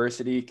terrain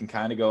diversity. You can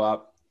kind of go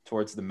up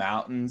towards the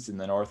mountains in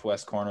the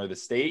northwest corner of the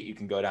state. You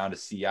can go down to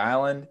Sea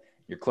Island.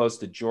 You're close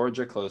to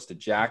Georgia, close to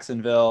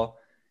Jacksonville,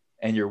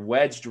 and you're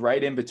wedged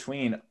right in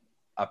between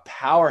a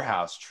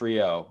powerhouse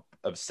trio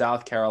of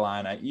South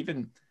Carolina,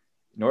 even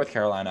North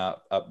Carolina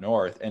up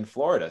north, and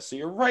Florida. So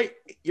you're right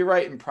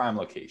in prime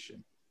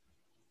location.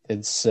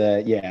 It's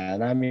yeah,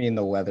 and I mean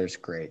the weather's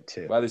great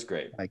too. Weather's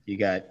great. Like you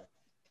got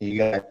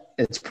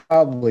it's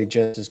probably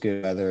just as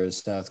good weather as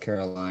South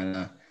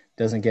Carolina.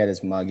 Doesn't get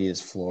as muggy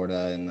as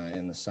Florida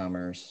in the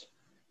summers.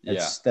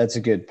 That's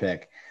a good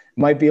pick.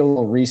 Might be a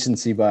little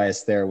recency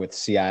bias there with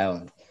Sea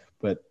Island,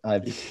 but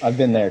I've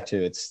been there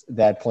too.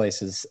 That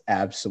place is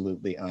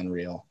absolutely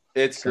unreal.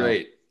 It's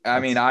great. I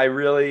mean,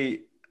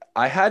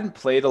 I hadn't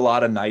played a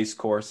lot of nice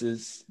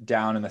courses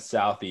down in the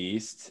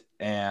Southeast,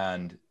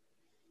 and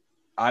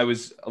I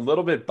was a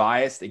little bit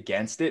biased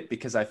against it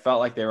because I felt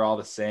like they were all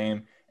the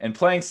same. And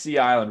playing Sea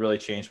Island really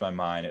changed my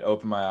mind. It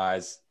opened my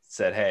eyes,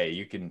 said, hey,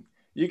 you can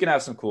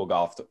have some cool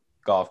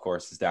golf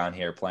courses down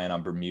here playing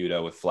on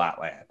Bermuda with flat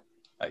land.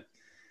 Like,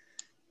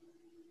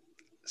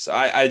 so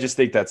I just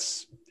think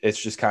it's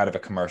just kind of a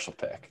commercial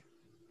pick.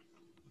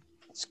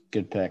 It's a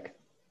good pick.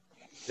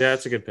 Yeah,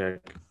 it's a good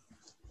pick.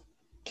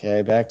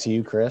 Okay, back to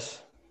you, Chris.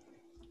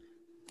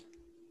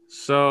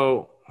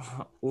 So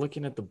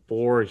looking at the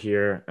board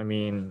here, I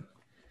mean,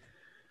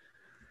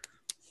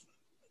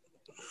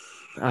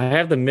 I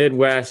have the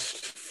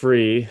Midwest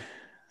free,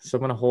 so I'm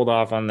going to hold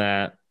off on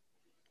that.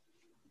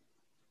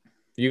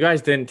 You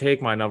guys didn't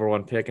take my number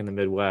one pick in the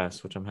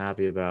Midwest, which I'm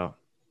happy about.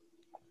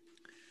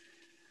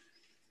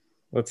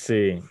 Let's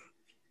see.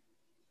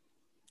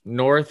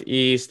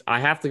 Northeast. I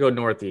have to go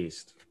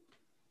Northeast.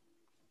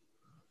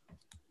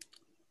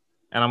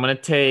 And I'm going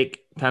to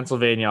take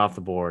Pennsylvania off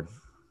the board.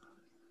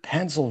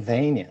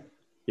 Pennsylvania.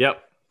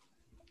 Yep.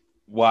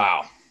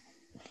 Wow.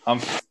 I'm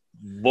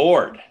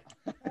floored.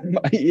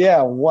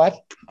 Yeah,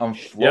 what? I'm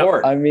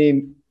floored. I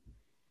mean,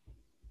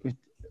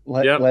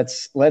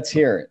 let's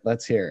hear it.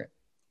 Let's hear it.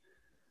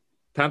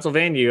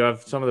 Pennsylvania, you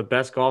have some of the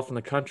best golf in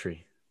the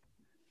country.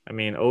 I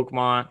mean,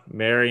 Oakmont,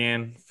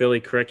 Marion, Philly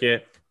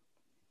Cricket.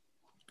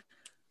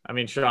 I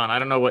mean, Sean, I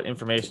don't know what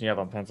information you have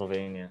on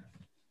Pennsylvania.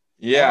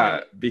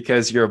 Yeah,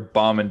 because you're a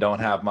bum and don't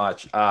have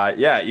much.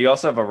 Yeah, you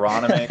also have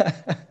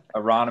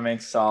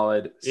Aronimink,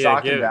 solid.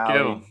 Yeah, Saucon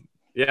Valley.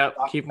 Yep,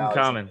 keep them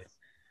coming.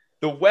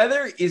 The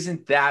weather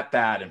isn't that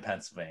bad in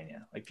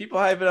Pennsylvania. Like, people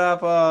hype it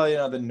up.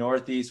 Oh, the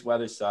Northeast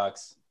weather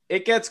sucks.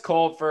 It gets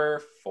cold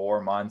for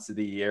 4 months of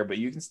the year, but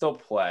you can still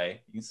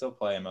play. You can still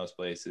play in most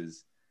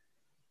places.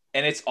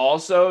 And it's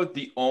also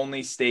the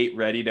only state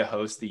ready to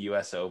host the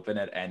U.S. Open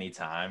at any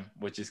time,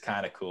 which is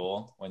kind of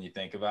cool when you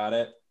think about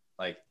it.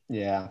 Like,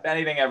 yeah, if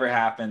anything ever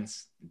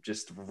happens,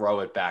 just throw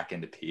it back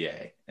into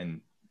PA.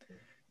 And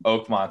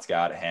Oakmont's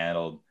got it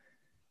handled.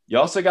 You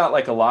also got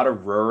like a lot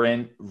of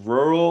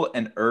rural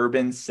and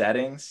urban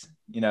settings.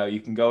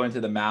 You can go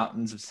into the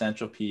mountains of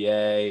central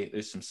PA.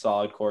 There's some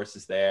solid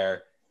courses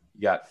there.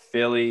 You got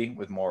Philly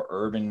with more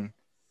urban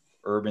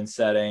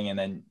setting. And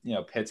then,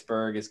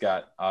 Pittsburgh has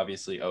got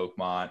obviously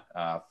Oakmont,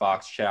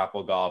 Fox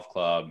Chapel Golf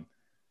Club,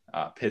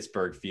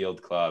 Pittsburgh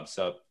Field Club.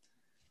 So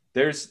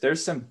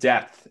there's some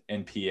depth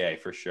in PA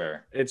for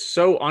sure. It's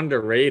so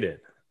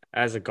underrated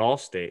as a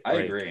golf state. I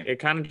agree. It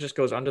kind of just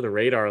goes under the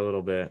radar a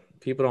little bit.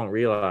 People don't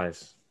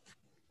realize.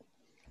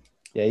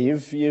 Yeah,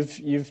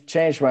 you've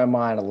changed my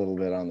mind a little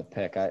bit on the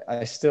pick.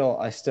 I still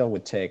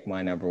would take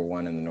my number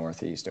one in the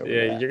Northeast over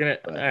Yeah,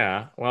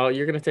 that,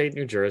 you're gonna take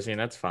New Jersey, and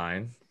that's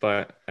fine.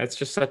 But that's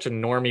just such a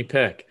normie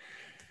pick.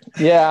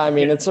 Yeah, I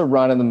mean it's a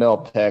run of the mill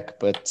pick,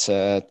 but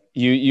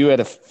you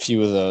had a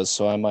few of those,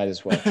 so I might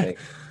as well take.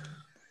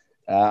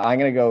 I'm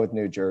gonna go with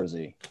New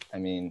Jersey. I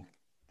mean,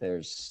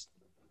 there's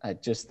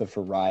just the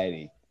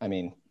variety. I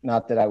mean,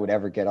 not that I would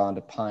ever get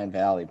onto Pine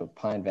Valley, but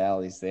Pine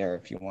Valley's there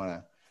if you want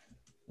to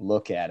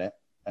look at it.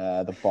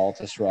 The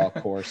Baltusrol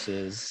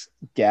courses,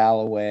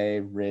 Galloway,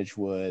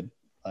 Ridgewood,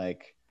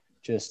 like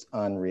just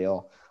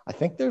unreal. I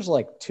think there's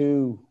like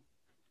 2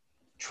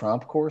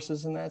 Trump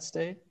courses in that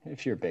state.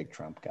 If you're a big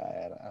Trump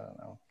guy, I don't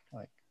know.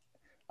 Like,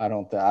 I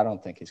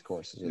don't think his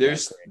courses are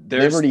there's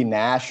Liberty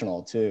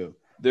National too.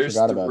 There's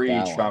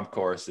 3 Trump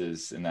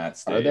courses in that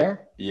state. Are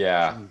there?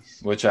 Yeah,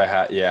 jeez. Which I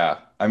had. Yeah,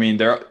 I mean,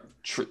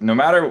 no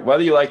matter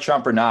whether you like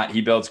Trump or not,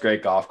 he builds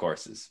great golf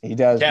courses. He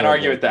does. Can't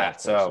argue with that.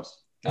 So.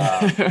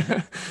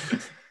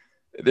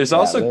 There's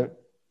also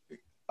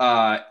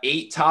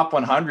 8 top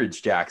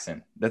 100s,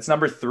 Jackson. That's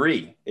number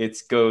 3. It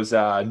goes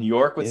New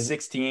York with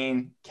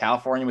 16,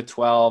 California with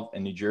 12,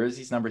 and New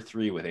Jersey's number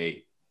 3 with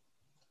 8.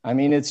 I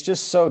mean, it's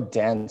just so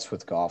dense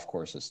with golf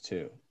courses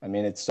too. I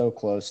mean, it's so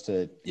close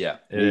to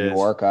New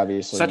York,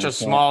 obviously. Such a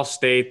small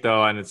state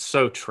though, and it's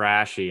so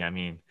trashy. I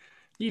mean,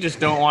 you just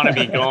don't want to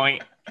be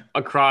going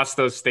across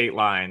those state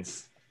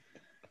lines.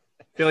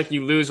 I feel like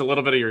you lose a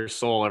little bit of your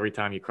soul every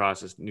time you cross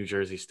this New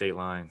Jersey state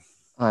line.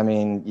 I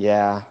mean,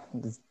 yeah,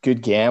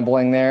 good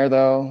gambling there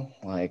though.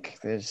 Like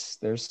there's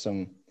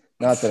some,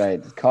 not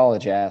that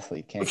college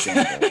athlete can't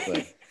gamble,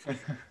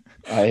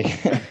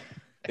 but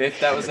If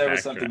that was ever Backtrack.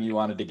 something you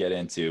wanted to get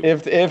into.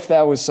 If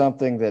that was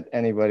something that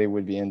anybody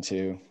would be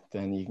into,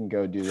 then you can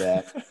go do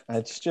that.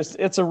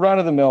 It's a run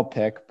of the mill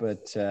pick,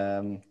 but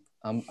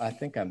I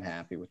think I'm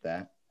happy with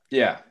that.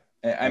 Yeah.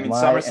 I mean,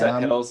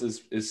 Somerset Hills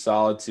is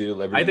solid too.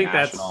 Liberty I think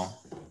National.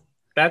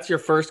 that's your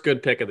first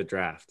good pick of the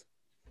draft.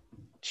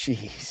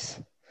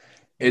 Jeez.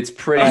 It's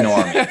pretty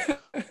normy.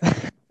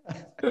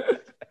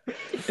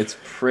 It's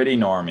pretty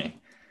normy.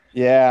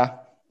 Yeah.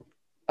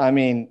 I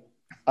mean,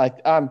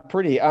 I'm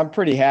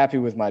pretty happy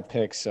with my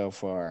picks so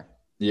far.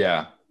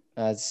 Yeah.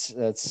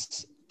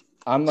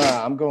 I'm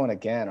going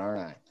again,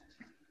 aren't I?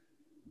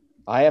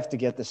 I have to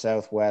get the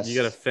Southwest. You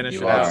got to finish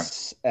You it are.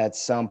 out. At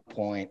some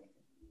point.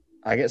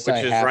 I guess Which I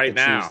is have right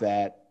to now. choose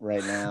that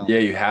right now. Yeah,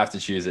 you have to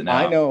choose it now.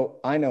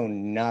 I know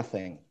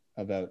nothing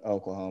about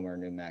Oklahoma or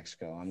New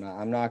Mexico.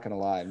 I'm not gonna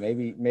lie.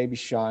 Maybe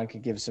Sean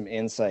could give some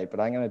insight, but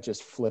I'm gonna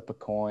just flip a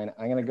coin.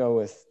 I'm gonna go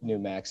with New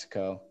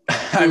Mexico.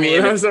 I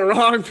mean, that was the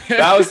wrong pick.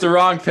 that was the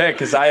wrong pick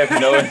because I have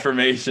no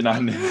information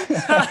on this.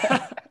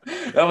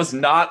 That was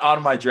not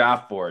on my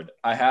draft board.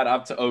 I had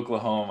up to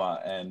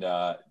Oklahoma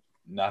and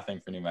nothing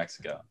for New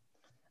Mexico.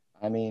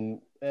 I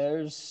mean,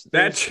 there's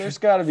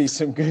got to be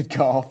some good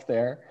golf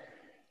there.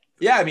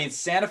 Yeah, I mean,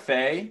 Santa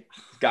Fe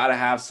got to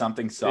have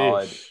something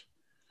solid. Eesh.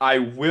 I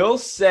will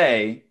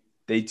say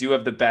they do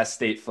have the best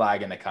state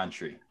flag in the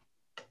country.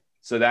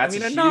 So that's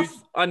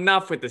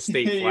enough with the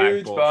state flag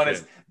huge bullshit.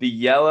 bonus. The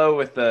yellow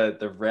with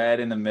the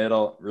red in the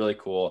middle, really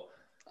cool.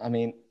 I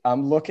mean,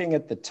 I'm looking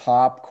at the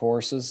top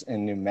courses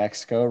in New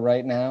Mexico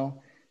right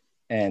now,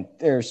 and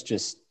there's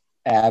just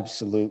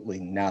absolutely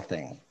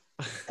nothing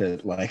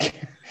that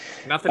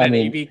Nothing I at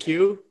mean,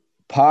 EBQ.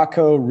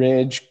 Paco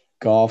Ridge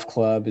Golf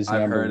Club is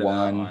I've heard number of that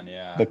one. one,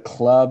 yeah. The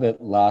club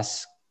at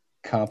Las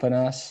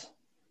Campanas.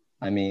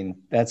 I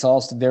mean, that's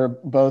also, they're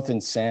both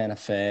in Santa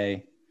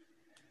Fe.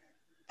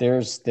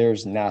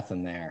 There's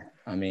nothing there.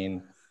 I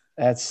mean,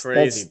 that's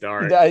Crazy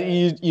dark.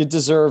 You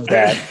deserve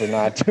that for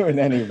not doing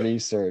any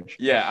research.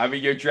 Yeah, I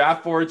mean, your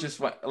draft board just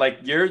went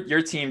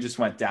your team just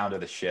went down to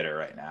the shitter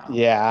right now.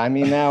 Yeah, I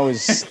mean that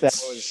was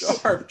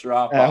sharp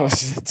drop. That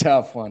was a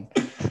tough one.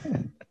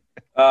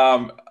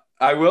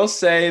 I will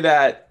say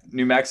that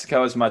New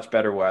Mexico is much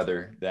better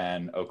weather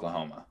than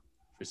Oklahoma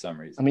for some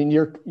reason. I mean,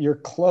 you're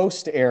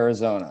close to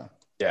Arizona.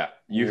 Yeah,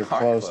 you're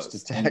close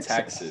to Texas. In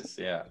Texas,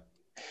 yeah.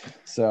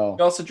 So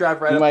you also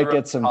drive right you up might the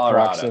get some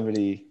Colorado.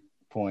 proximity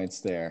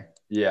points there.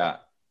 Yeah.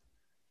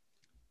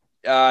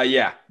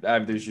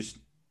 There's just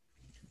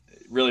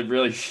really,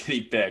 really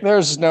shitty pick.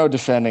 There's no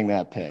defending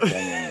that pick. I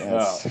mean,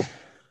 that's...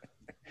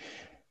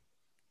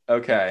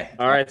 Okay.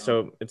 All right,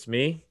 so it's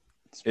me.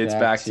 It's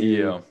back to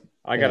you.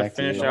 I got to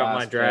finish out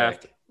my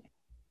draft.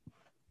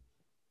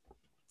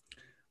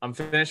 I'm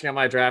finishing out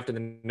my draft in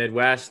the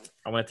Midwest.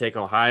 I'm going to take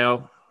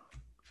Ohio.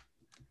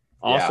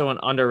 Also an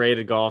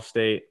underrated golf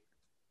state.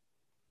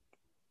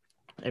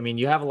 I mean,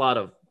 you have a lot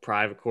of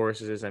private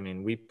courses. I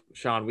mean, we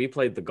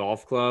played the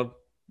golf club.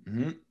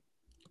 Mm-hmm.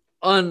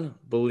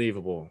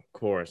 Unbelievable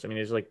course. I mean,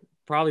 it's like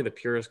probably the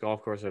purest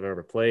golf course I've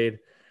ever played.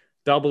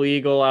 Double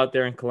Eagle out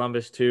there in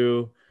Columbus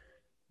too.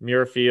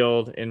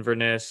 Muirfield,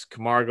 Inverness,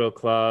 Camargo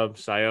Club,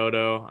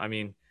 Scioto. I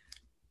mean,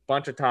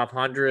 bunch of top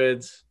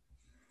hundreds.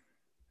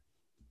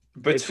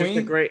 It's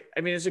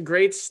a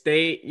great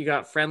state. You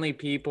got friendly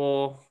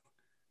people.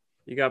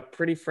 You got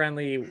pretty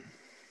friendly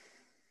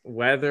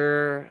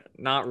weather.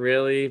 Not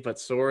really, but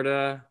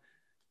sorta.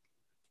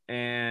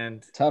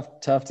 And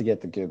tough to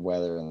get the good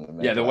weather in the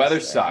Midwest. Yeah, the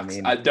weather sucks.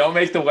 I mean, don't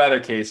make the weather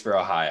case for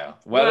Ohio.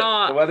 The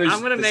weather's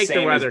I'm gonna the make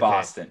same the weather as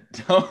Boston.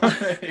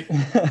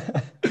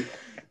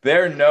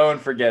 They're known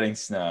for getting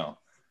snow.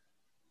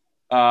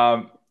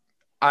 Chris,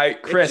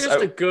 it's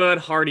just a good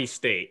hardy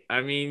state.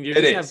 I mean, you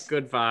just have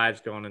good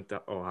vibes going into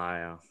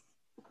Ohio.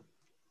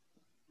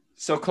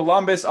 So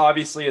Columbus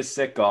obviously is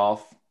sick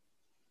golf.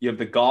 You have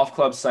the Golf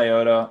Club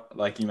Scioto,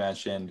 like you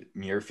mentioned,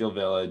 Muirfield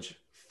Village,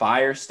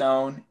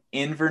 Firestone,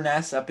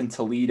 Inverness up in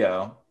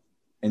Toledo,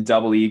 and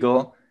Double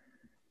Eagle.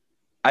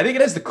 I think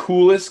it has the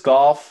coolest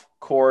golf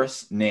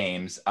course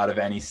names out of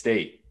any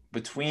state.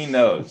 Between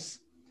those,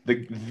 the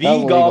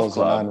Double Golf Eagle's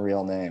Club, an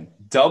unreal name.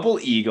 Double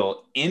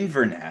Eagle,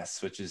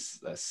 Inverness, which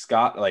is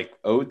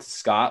ode to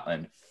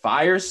Scotland,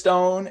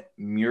 Firestone,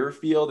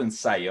 Muirfield, and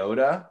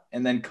Scioto,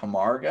 and then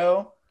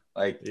Camargo.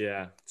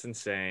 Yeah, it's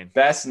insane.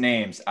 Best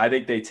names. I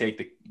think they take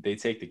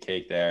the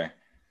cake there.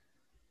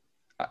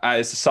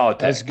 It's a solid pick.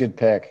 That's a good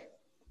pick.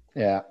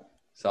 Yeah.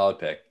 Solid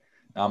pick.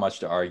 Not much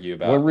to argue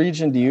about. What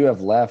region do you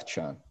have left,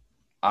 Sean?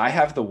 I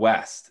have the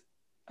West.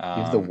 You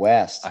have the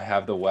West. I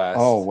have the West.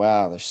 Oh,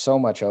 wow. There's so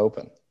much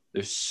open.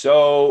 There's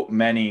so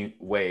many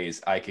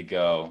ways I could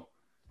go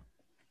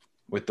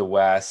with the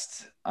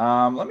West.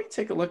 Let me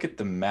take a look at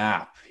the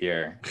map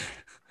here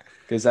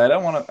because I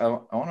want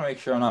to make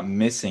sure I'm not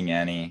missing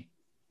any.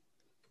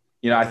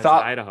 I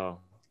thought Idaho.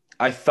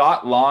 I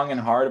thought long and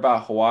hard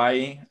about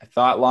Hawaii. I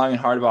thought long and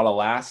hard about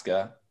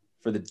Alaska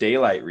for the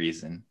daylight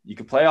reason. You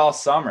could play all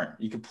summer.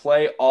 You could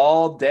play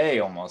all day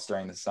almost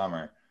during the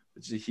summer,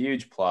 which is a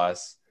huge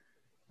plus.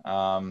 But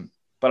I'm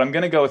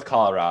going to go with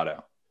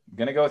Colorado.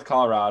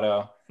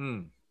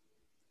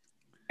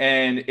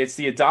 And it's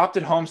the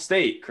adopted home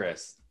state,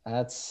 Chris.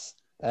 That's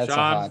Sean, a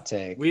hot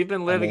take. We've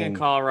been living in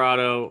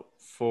Colorado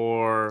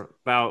for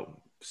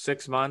about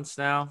 6 months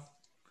now.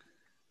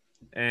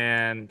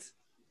 And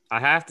I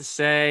have to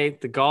say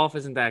the golf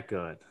isn't that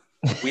good.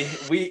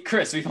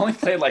 Chris, we've only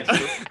played like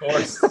 3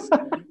 courses.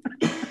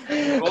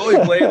 We've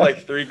only played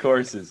like 3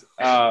 courses.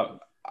 I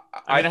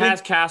mean, it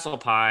has Castle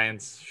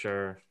Pines,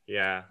 sure.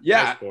 Yeah.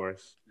 Yeah. Of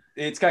course.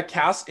 It's got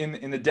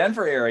in the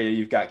Denver area.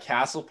 You've got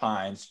Castle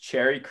Pines,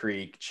 Cherry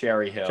Creek,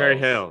 Cherry Hills. Cherry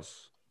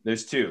Hills.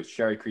 There's 2,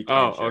 Cherry Creek.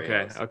 Oh, and Cherry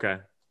Hills. Okay.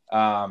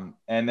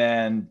 And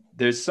then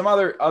there's some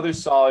other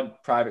solid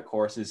private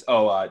courses.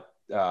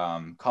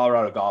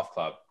 Colorado Golf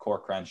Club, Core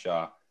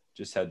Crenshaw,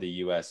 just had the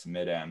U.S.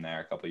 Mid-Am there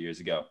a couple of years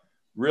ago.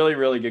 Really,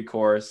 really good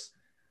course.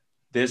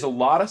 There's a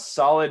lot of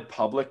solid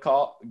public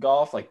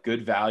golf, like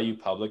good value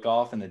public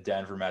golf in the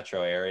Denver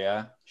metro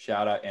area.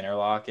 Shout out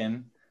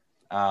Interlaken.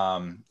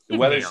 The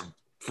weather's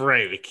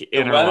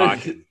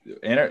Interlaken.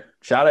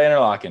 Shout out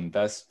Interlaken,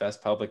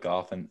 best public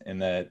golf in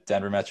the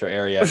Denver metro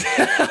area.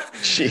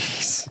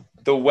 Jeez.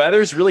 The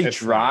weather's really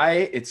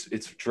dry. It's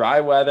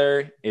dry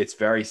weather. It's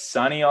very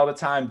sunny all the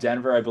time.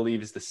 Denver, I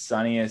believe, is the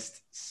sunniest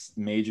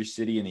major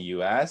city in the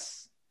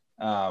U.S.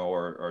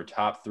 Or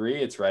top 3.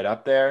 It's right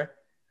up there.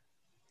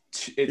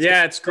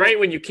 It's great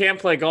when you can't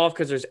play golf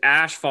because there's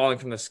ash falling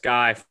from the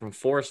sky from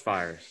forest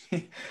fires.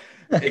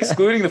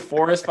 Excluding the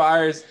forest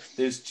fires,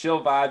 there's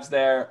chill vibes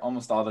there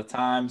almost all the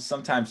time.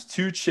 Sometimes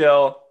too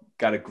chill.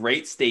 Got a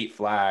great state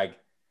flag.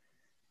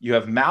 You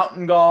have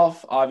mountain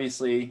golf,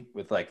 obviously,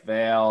 with like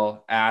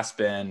Vail,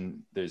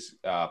 Aspen. There's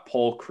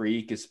Pole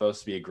Creek is supposed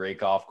to be a great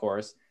golf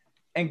course.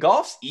 And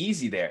golf's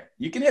easy there.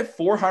 You can hit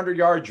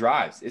 400-yard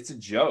drives. It's a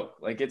joke.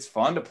 Like, it's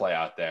fun to play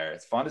out there.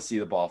 It's fun to see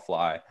the ball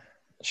fly.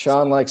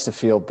 Sean likes to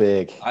feel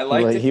big.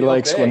 He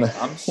likes when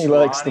he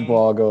likes the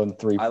ball going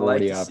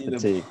 340 off the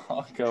tee.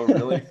 Ball go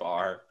really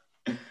far.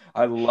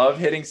 I love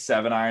hitting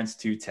 7 irons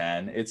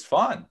 210. It's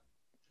fun.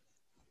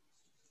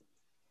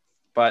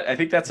 But I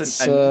think that's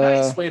a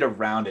nice way to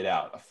round it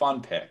out. A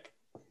fun pick.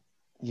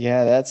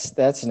 Yeah,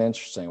 that's an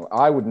interesting one.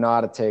 I would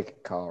not have taken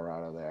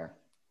Colorado there.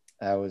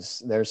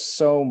 There's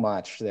so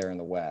much there in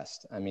the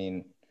West. I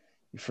mean,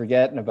 you're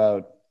forgetting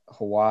about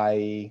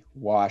Hawaii,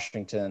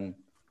 Washington,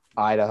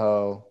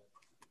 Idaho,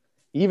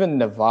 even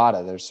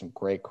Nevada. There's some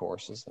great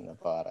courses in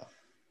Nevada.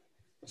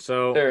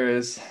 So there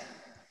is.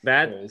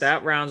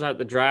 That rounds out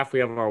the draft. We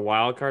have our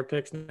wild card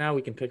picks now.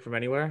 We can pick from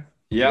anywhere.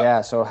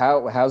 Yeah. So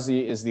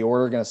is the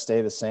order going to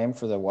stay the same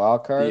for the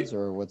wild cards,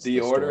 or what's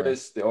the order?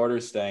 The order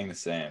is staying the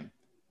same.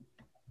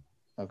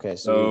 Okay,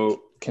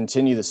 so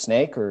continue the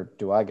snake, or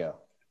do I go?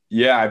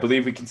 Yeah, I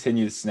believe we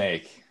continue the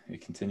snake.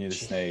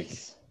 Snake.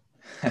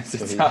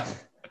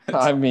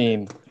 I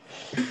mean,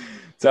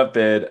 it's up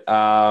bid.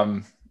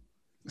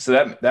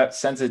 So that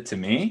sends it to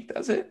me.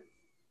 Does it?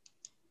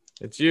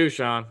 It's you,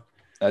 Sean.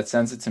 That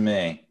sends it to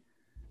me.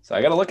 So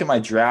I got to look at my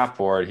draft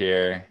board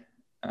here.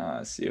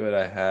 See what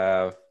I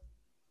have.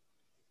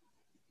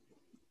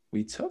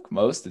 We took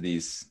most of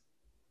these.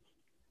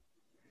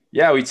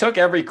 Yeah, we took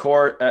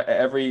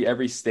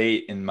every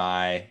state in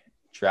my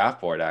draft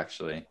board,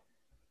 actually,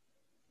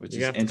 which is interesting.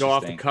 You have to go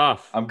off the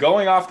cuff. I'm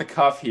going off the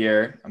cuff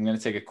here. I'm going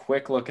to take a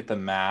quick look at the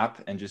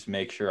map and just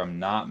make sure I'm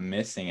not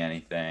missing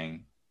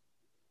anything.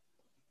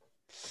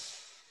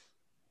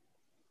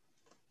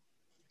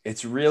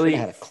 It's really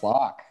had a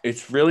clock.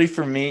 It's really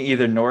for me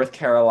either North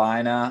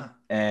Carolina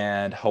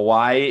and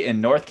Hawaii,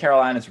 and North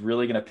Carolina is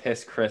really going to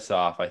piss Chris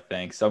off, I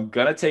think. So I'm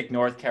going to take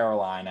North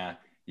Carolina.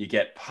 You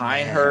get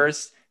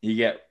Pinehurst, you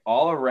get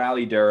all of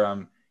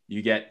Raleigh-Durham,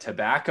 you get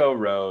Tobacco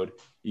Road,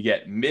 you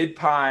get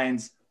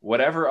Mid-Pines,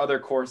 whatever other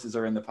courses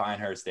are in the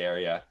Pinehurst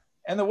area,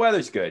 and the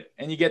weather's good,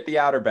 and you get the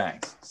Outer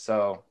Banks.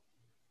 So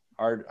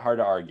hard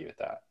to argue with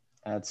that.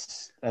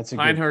 That's a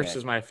Pinehurst good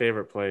is my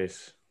favorite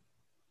place.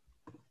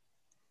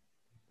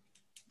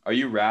 Are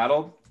you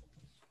rattled?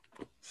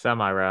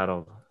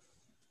 Semi-rattled.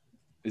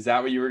 Is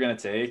that what you were going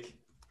to take?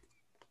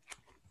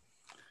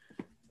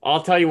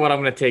 I'll tell you what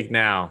I'm going to take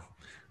now.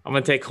 I'm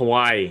going to take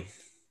Hawaii.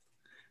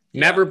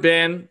 Yeah. Never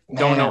been.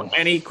 Don't know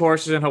any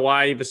courses in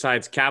Hawaii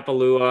besides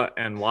Kapalua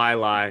and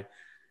Wailea.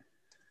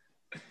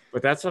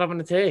 But that's what I'm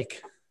going to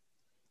take.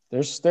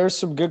 There's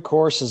some good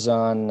courses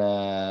on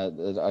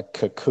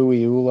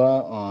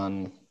Kukui'ula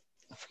on,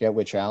 I forget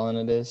which island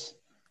it is.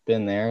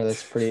 Been there.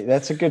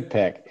 That's a good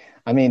pick.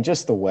 I mean,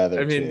 just the weather.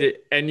 I mean, too.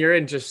 And you're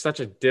in just such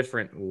a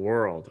different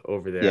world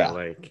over there. Yeah.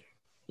 Like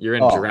you're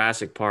in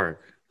Jurassic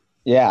Park.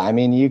 Yeah. I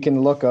mean, you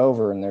can look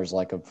over and there's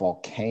like a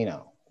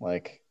volcano.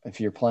 Like if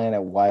you're playing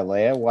at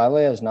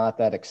Wailea is not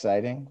that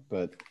exciting,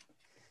 but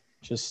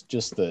just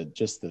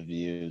the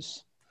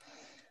views,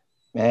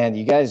 man,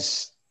 you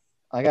guys,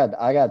 I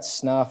got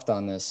snuffed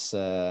on this.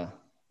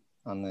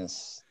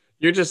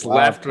 You're just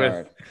left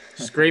with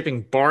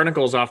scraping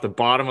barnacles off the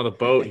bottom of the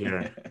boat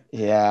here.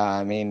 Yeah.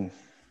 I mean,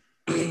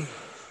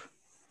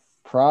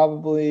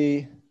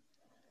 probably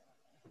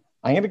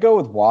I'm going to go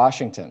with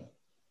Washington.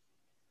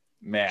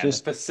 Man,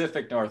 the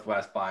Pacific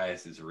Northwest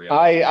bias is real.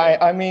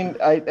 I mean,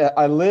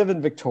 I live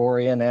in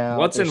Victoria now.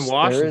 What's in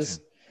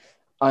Washington?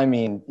 I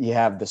mean, you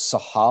have the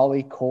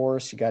Sahali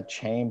course, you got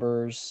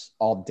Chambers,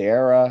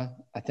 Aldera,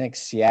 I think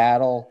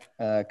Seattle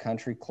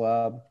Country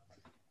Club,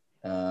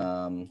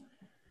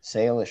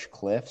 Salish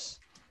Cliffs.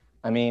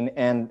 I mean,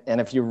 and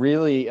if you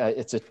really,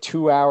 it's a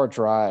 2-hour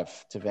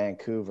drive to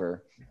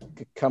Vancouver. You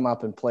could come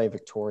up and play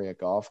Victoria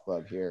Golf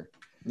Club here.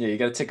 Yeah, you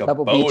got to take a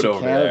Pebble boat Beach of over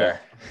Canada.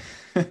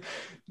 there.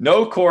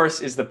 No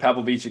course is the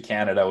Pebble Beach of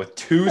Canada with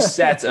 2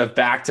 sets of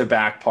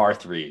back-to-back par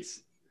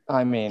threes.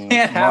 I mean,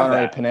 Can't have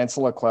Monterey that.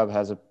 Peninsula Club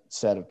has a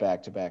set of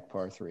back-to-back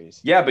par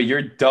threes. Yeah, but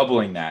you're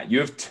doubling that. You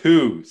have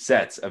 2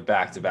 sets of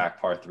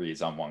back-to-back par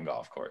threes on one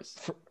golf course.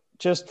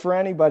 Just for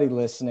anybody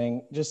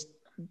listening, just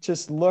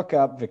look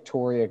up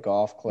Victoria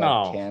Golf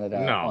Club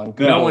Canada on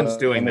Google. No one's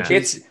doing that.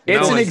 It's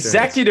an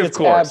executive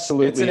course.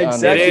 Absolutely it's an unreal. It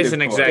executive is an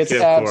course. executive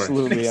It's course.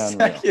 absolutely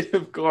unreal.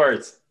 Executive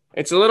course.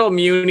 It's a little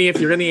muni.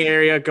 If you're in the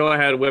area, go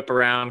ahead, whip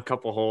around a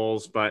couple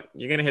holes, but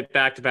you're going to hit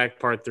back-to-back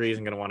par threes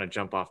and going to want to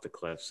jump off the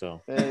cliff.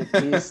 So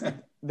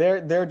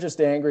They're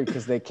just angry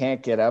because they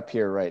can't get up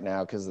here right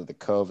now because of the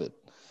COVID.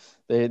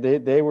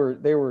 They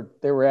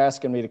were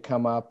asking me to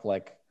come up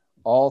like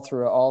all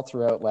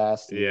throughout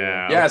last year.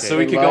 Yeah, okay. so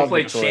we They could go love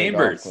play Victoria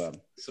Chambers. Golf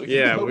Club. So we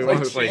can go we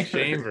want to play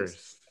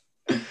Chambers.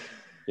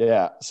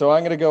 Yeah, so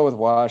I'm gonna go with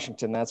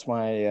Washington. That's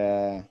my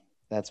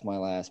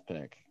last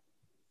pick.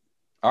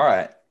 All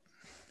right.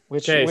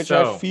 Which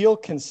so- I feel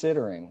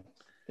considering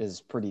is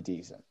pretty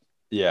decent.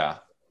 Yeah.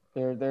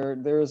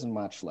 There isn't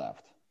much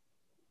left,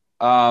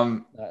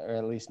 Um. or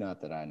at least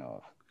not that I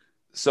know of.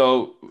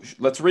 So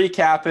let's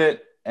recap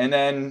it and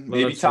then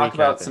maybe Let's talk recap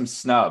about it. some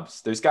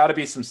snubs. There's got to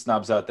be some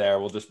snubs out there.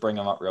 We'll just bring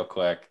them up real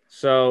quick.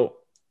 So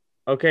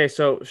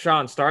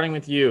Sean, starting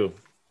with you.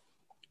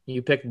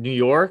 You picked New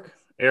York,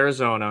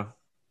 Arizona,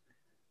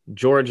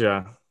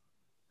 Georgia,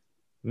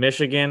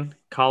 Michigan,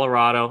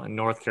 Colorado, and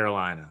North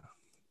Carolina.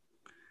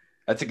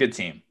 That's a good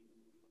team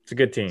It's a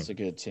good team. It's a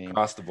good team.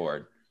 across the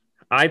board.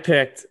 I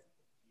picked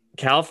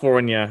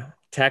California,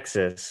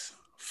 Texas,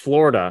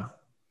 Florida,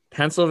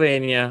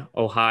 Pennsylvania,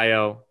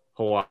 Ohio,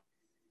 Hawaii.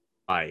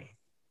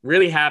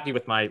 Really happy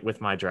with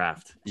my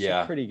draft. It's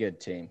Yeah. a pretty good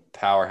team.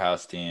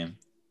 Powerhouse team.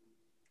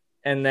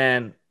 And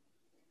then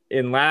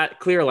in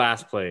clear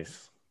last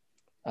place.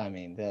 I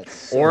mean, that's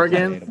so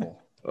Oregon.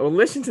 debatable. Oh,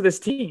 listen to this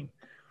team.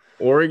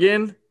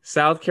 Oregon,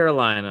 South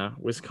Carolina,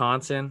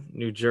 Wisconsin,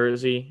 New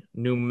Jersey,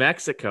 New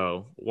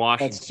Mexico,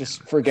 Washington. Let's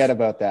just forget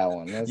about that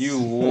one. That's, You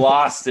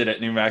lost it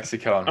at New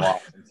Mexico and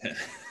Washington.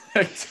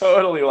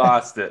 Totally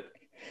lost it.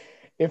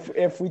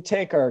 if we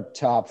take our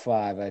top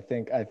 5, I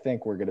think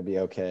we're going to be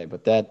okay.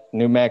 But that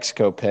New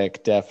Mexico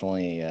pick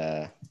definitely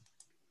that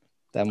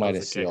might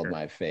have a sealed kicker.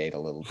 my fate a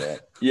little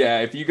bit.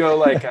 Yeah, if you go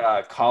like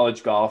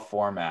college golf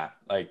format,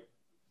 like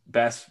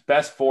best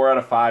 4 out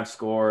of 5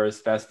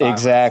 scores, best 5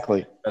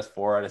 Exactly. best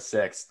 4 out of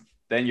 6,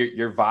 then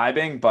you're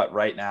vibing. But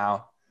right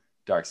now,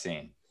 dark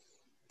scene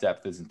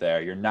depth isn't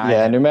there. You're 9.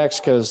 Yeah, New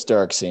Mexico's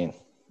dark scene.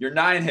 Your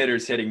 9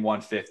 hitters hitting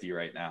 150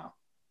 right now.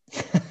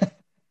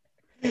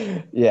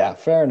 Yeah,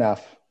 fair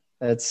enough.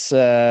 That's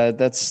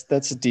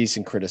a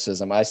decent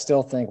criticism. I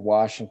still think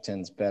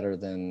Washington's better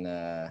than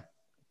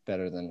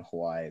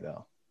Hawaii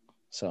though.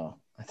 So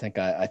I think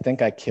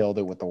I killed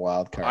it with the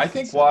wild card. I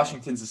think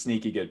Washington's a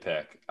sneaky good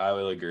pick. I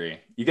will agree.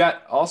 You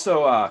got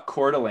also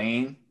Coeur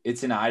d'Alene.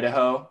 It's in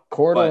Idaho.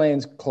 Coeur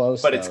d'Alene's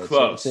close, but it's though.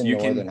 close. It's in You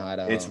northern can.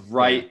 Idaho. It's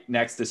right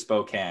next to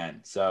Spokane.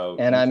 So.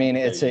 And I mean,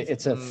 you can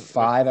it's a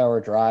 5-hour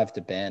drive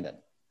to Bandon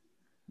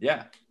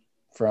Yeah.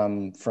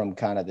 from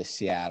kind of the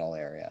Seattle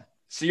area.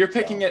 So you're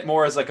picking it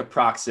more as like a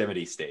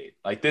proximity state.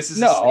 Like this is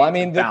a No, state I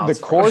mean to the bounce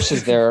from.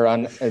 courses there are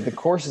the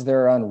courses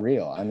there are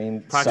unreal. I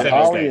mean, Proximity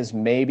Sahali state. is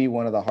maybe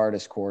one of the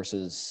hardest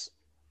courses,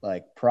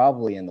 like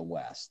probably in the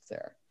West.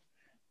 There,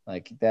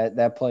 like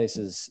that place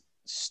is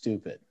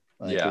stupid.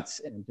 Like Yeah.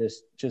 it's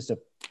just a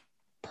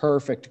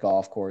perfect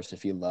golf course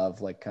if you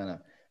love like kind of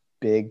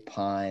big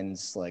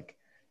pines, like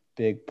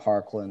big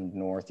Parkland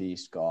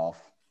Northeast golf.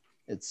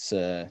 That's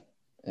a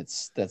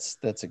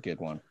good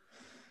one.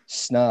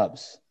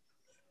 Snubs.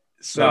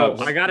 So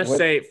Snubs. I gotta What-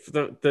 say,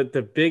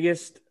 the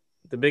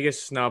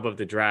biggest snub of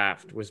the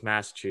draft was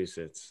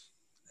Massachusetts.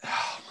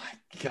 Oh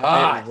my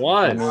god! It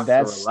was. I mean, You have to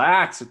that's-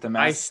 relax with the.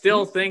 I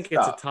still Massachusetts think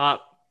it's a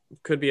stuff.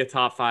 could be a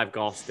top 5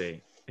 golf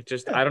state. It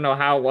just I don't know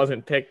how it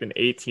wasn't picked in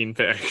 18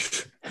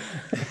 picks.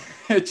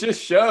 It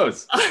just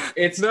shows.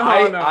 It's No,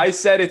 I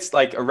said it's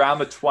like around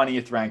the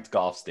 20th ranked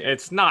golf state.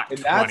 It's not And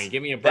 20.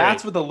 Give me a break.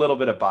 That's with a little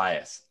bit of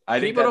bias. I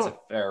think People that's a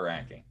fair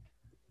ranking.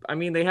 I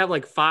mean, they have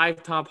like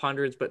 5 top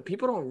hundreds, but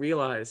people don't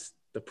realize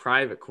the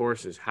private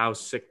courses how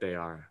sick they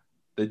are.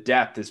 The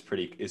depth is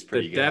pretty The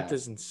good. depth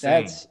is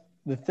insane. That's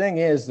the thing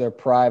is they're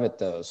private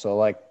though. So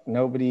like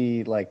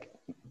nobody like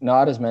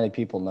not as many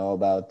people know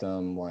about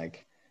them.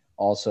 Like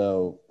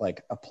also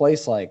like a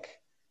place like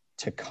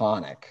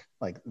Taconic,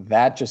 like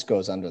that just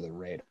goes under the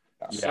radar.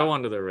 So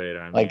under the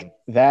radar. I mean, Like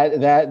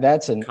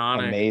that's an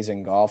Taconic,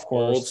 amazing golf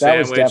course. Old That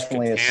was Sandwich,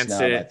 definitely a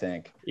snub, I Kansas.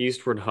 think.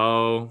 Eastward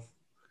Ho,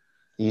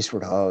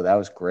 Eastward Ho, that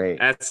was great.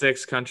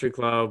 Essex Country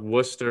Club,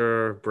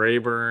 Worcester,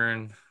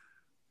 Brayburn.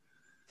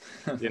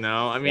 You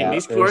know, I mean, Yeah,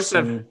 these there's courses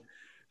some- have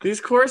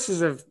These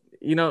courses have,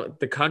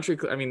 the country.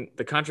 I mean,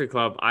 the country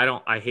club.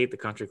 I hate the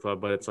country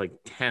club, but it's like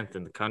 10th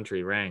in the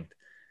country ranked.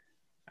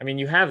 I mean,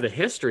 you have the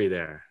history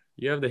there.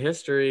 You have the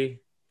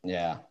history.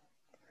 Yeah.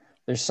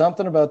 There's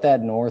something about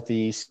that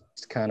Northeast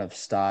kind of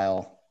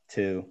style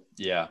too.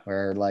 Yeah.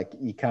 Where like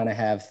you kind of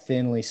have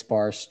thinly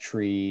sparse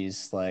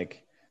trees,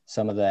 like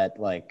some of that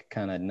like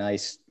kind of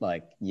nice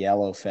like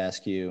yellow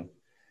fescue.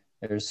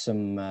 There's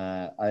some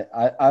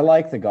I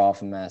like the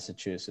golf in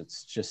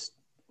Massachusetts. Just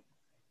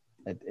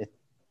it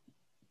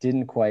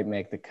didn't quite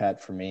make the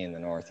cut for me in the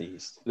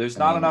Northeast. There's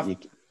not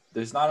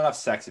enough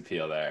sex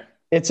appeal there.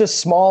 It's a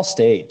small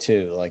state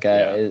too. Like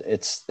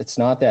it's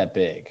not that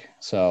big,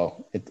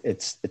 so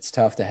it's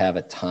tough to have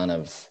a ton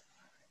of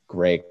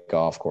great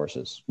golf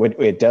courses.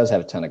 It does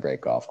have a ton of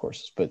great golf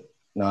courses, but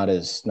not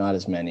as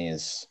many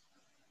as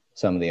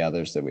some of the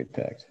others that we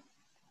picked.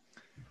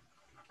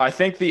 I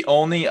think the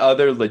only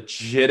other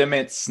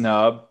legitimate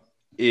snub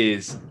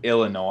is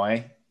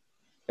Illinois,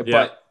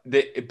 but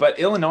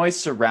Illinois is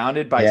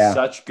surrounded by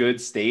such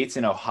good states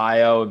in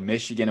Ohio,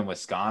 Michigan, and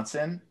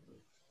Wisconsin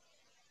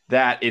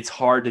that it's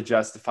hard to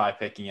justify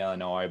picking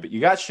Illinois. But you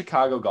got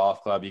Chicago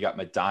Golf Club, you got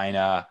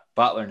Medina,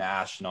 Butler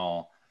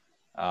National.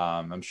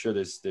 I'm sure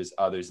there's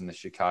others in the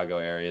Chicago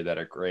area that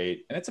are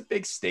great, and it's a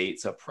big state,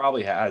 so it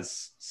probably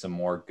has some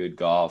more good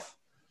golf.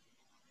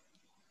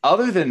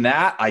 Other than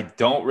that, I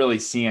don't really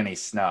see any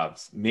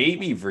snubs.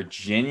 Maybe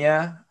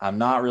Virginia. I'm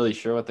not really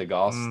sure what the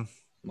golf's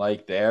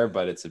like there,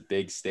 but it's a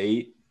big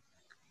state.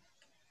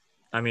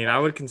 I mean, I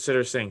would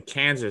consider saying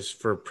Kansas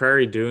for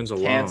Prairie Dunes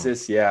alone.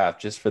 Kansas, yeah,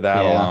 just for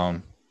that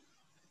alone.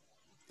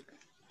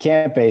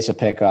 Can't base a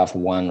pick off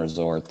one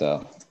resort,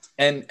 though.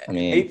 And I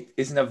mean,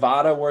 is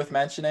Nevada worth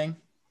mentioning?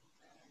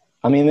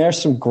 I mean,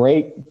 there's some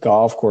great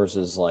golf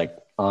courses like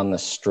on the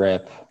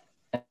Strip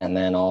and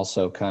then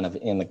also kind of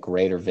in the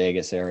greater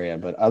Vegas area.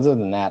 But other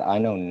than that, I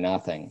know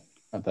nothing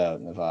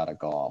about Nevada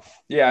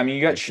golf. Yeah, I mean,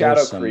 you got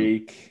Shadow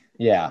Creek.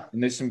 Yeah.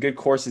 And there's some good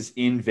courses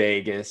in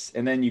Vegas.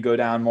 And then you go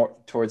down more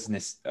towards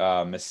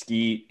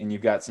Mesquite, and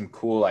you've got some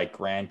cool like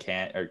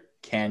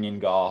Canyon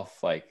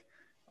golf, like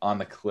on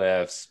the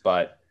cliffs.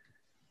 But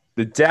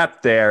the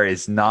depth there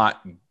is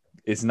not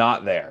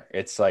there.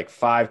 It's like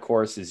 5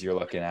 courses you're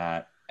looking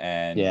at.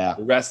 And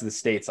the rest of the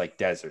state's like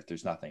desert.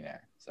 There's nothing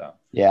there. So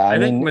yeah, I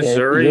think mean,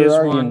 Missouri your is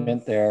argument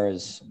one. there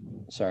is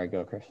sorry,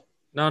 go Chris.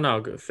 No,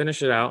 go,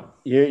 finish it out.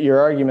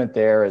 Your argument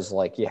there is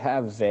like you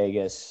have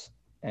Vegas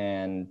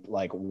and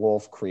like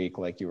Wolf Creek,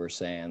 like you were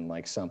saying,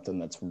 like something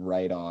that's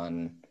right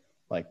on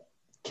like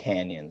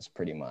canyons,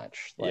 pretty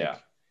much. Like,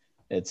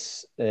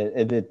 it's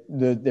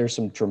there's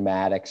some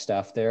dramatic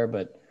stuff there,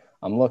 but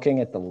I'm looking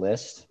at the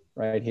list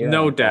right here.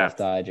 No on depth.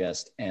 Golf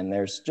Digest, and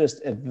there's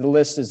just the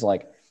list is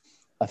like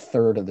a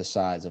third of the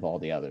size of all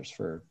the others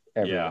for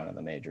every one of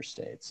the major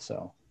states.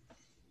 So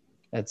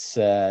it's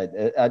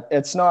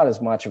not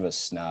as much of a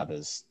snub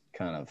as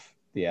kind of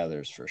the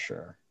others for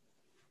sure.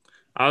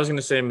 I was going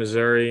to say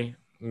Missouri,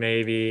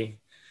 maybe.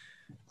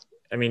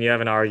 I mean, you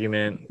have an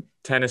argument.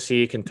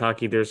 Tennessee,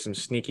 Kentucky, there's some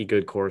sneaky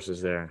good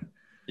courses there.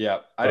 Yeah,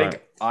 I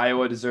think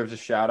Iowa deserves a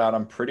shout out.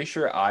 I'm pretty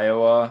sure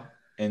Iowa,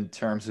 in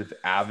terms of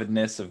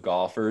avidness of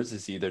golfers,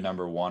 is either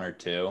number 1 or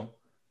 2.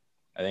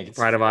 I think it's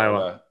Pride of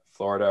Iowa.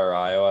 Florida or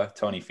Iowa.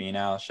 Tony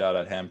Finau, shout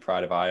out him,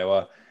 Pride of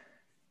Iowa.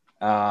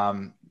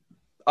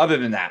 Other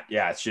than that,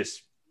 it's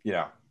just,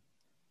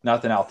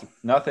 nothing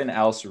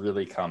else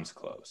really comes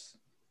close.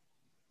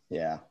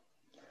 Yeah.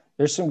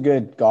 There's some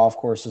good golf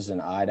courses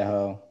in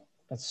Idaho.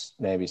 That's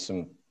maybe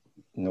some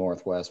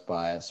Northwest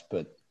bias,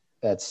 but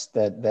that's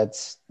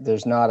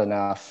there's not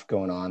enough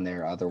going on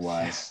there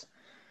otherwise.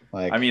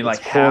 Like, I mean,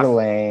 like Coeur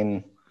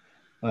d'Alene,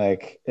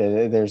 like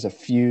there's a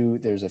few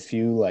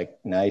like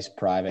nice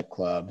private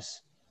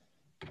clubs.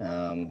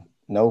 No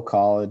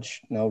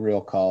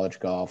real college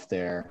golf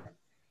there.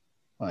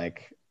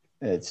 Like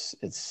it's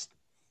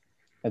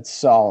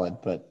solid,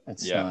 but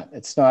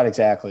it's not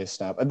exactly a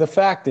snub. The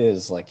fact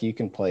is, like, you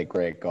can play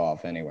great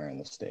golf anywhere in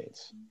the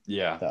States.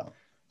 Yeah.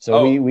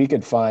 So we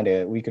could find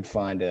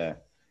a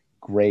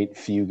great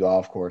few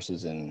golf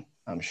courses in,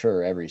 I'm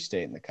sure, every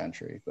state in the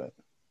country, but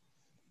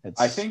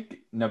I think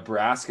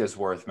Nebraska is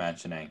worth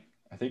mentioning.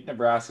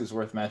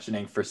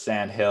 For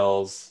Sand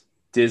Hills,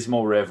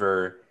 Dismal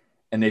River,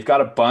 and they've got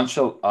a bunch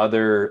of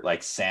other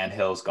like Sand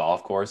Hills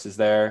golf courses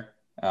there,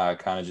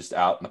 kind of just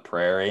out in the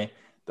prairie.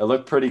 They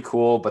look pretty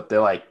cool, but they're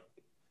like,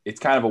 it's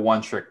kind of a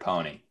one-trick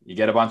pony. You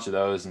get a bunch of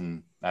those,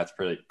 and that's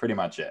pretty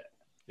much it.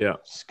 Yeah,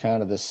 it's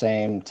kind of the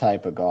same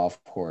type of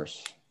golf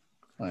course,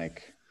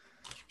 like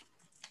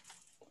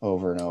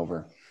over and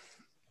over.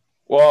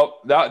 Well,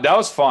 that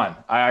was fun.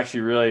 I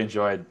actually really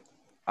enjoyed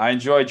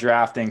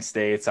drafting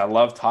states. I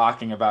love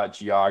talking about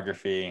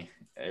geography.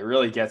 It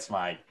really gets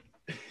me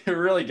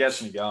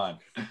going.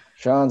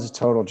 Sean's a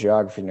total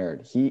geography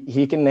nerd.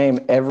 He can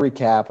name every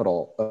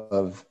capital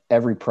of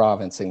every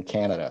province in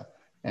Canada.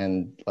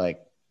 And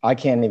like, I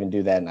can't even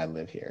do that, and I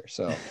live here.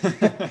 So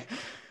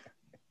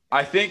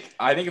I think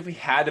if we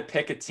had to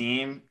pick a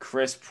team,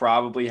 Chris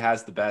probably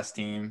has the best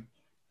team.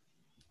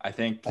 I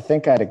think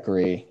I'd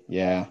agree.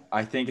 Yeah.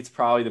 I think it's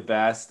probably the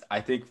best. I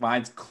think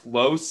mine's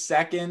close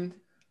second.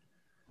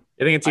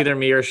 I think it's either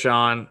me or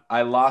Sean.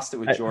 I lost it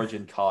with Georgia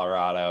and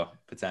Colorado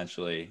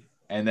potentially,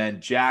 and then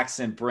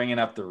Jackson bringing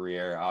up the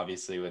rear,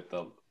 obviously with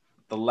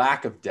the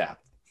lack of depth.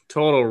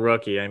 Total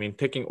rookie. I mean,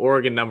 picking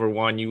Oregon number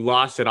 1, you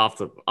lost it off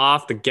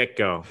the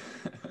get-go.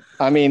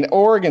 I mean,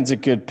 Oregon's a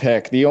good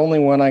pick. The only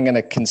one I'm going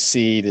to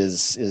concede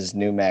is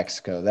New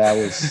Mexico. That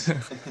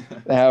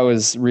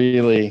was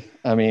really.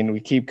 I mean, we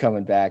keep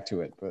coming back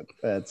to it, but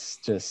that's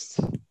just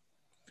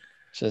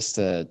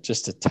a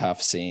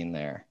tough scene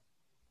there.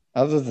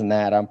 Other than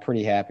that, I'm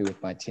pretty happy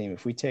with my team.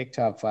 If we take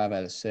top 5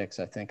 out of 6,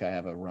 I think I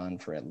have a run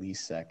for at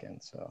least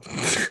second. So.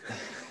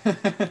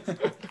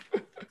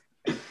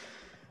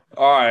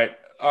 All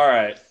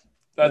right.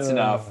 That's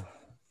enough.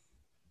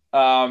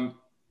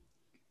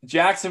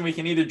 Jackson, we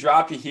can either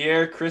drop you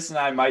here. Chris and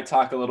I might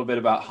talk a little bit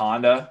about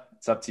Honda.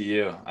 It's up to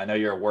you. I know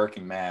you're a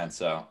working man,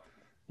 so.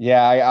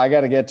 Yeah, I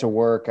got to get to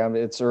work.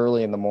 It's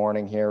early in the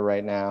morning here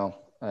right now.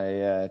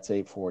 It's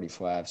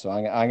 8:45, so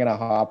I'm gonna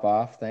hop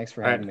off. Thanks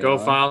for having me. Go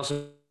file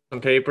some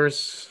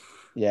papers.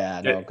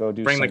 Yeah, go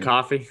do. Bring the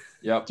coffee.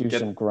 Yep. Do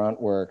some grunt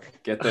work.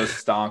 Get those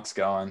stonks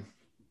going.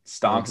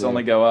 Stonks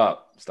only go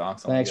up.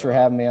 Thanks for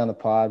having me on the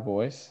pod,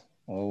 boys.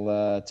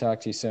 We'll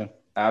talk to you soon.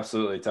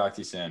 Absolutely. Talk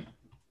to you soon.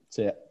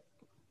 See ya.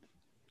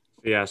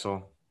 The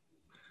asshole.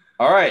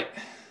 All right.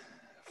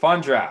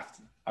 Fun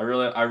draft. I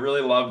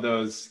really love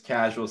those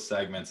casual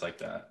segments like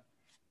that.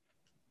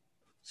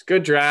 It's a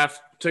good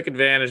draft. Took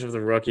advantage of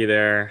the rookie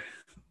there.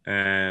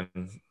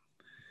 And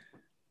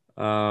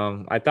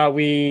I thought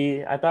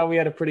we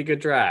had a pretty good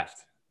draft.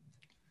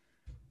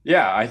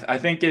 Yeah, I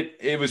think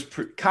it was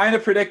kind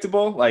of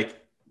predictable. Like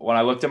when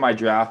I looked at my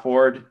draft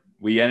board,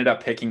 we ended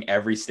up picking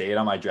every state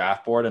on my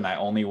draft board, and I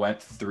only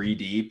went 3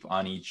 deep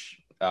on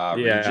each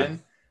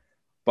region.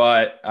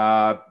 But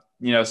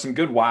some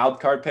good wild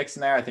card picks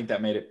in there. I think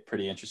that made it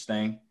pretty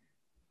interesting,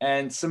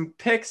 and some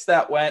picks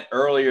that went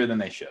earlier than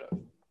they should have.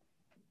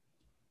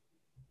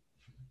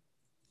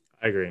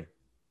 I agree.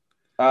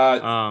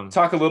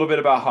 Talk a little bit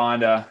about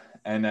Honda,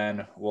 and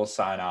then we'll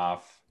sign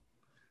off.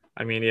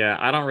 I mean, yeah,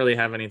 I don't really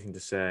have anything to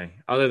say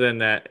other than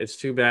that. It's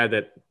too bad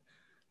that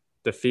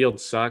the field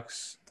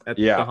sucks at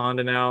the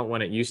Honda now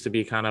when it used to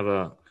be kind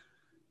of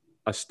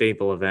a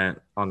staple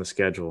event on the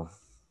schedule.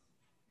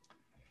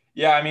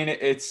 Yeah, I mean,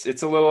 it's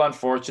a little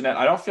unfortunate.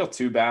 I don't feel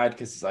too bad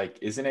because,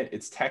 isn't it?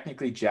 It's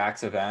technically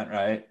Jack's event,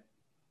 right?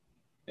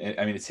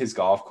 I mean, it's his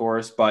golf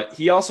course, but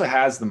he also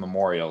has the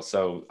Memorial,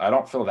 so I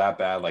don't feel that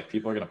bad. Like,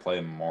 people are going to play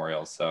the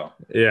Memorial, so.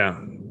 Yeah.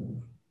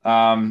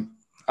 I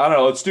don't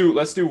know.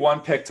 Let's do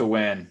one pick to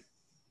win.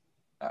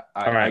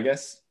 I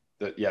guess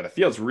the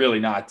field's really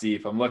not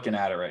deep. I'm looking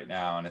at it right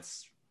now, and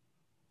it's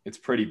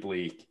pretty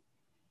bleak.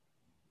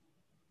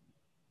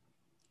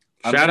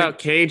 Shout out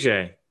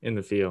KJ in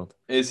the field.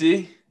 Is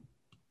he?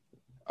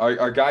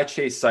 Our guy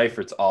Chase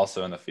Seifert's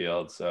also in the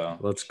field, so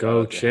let's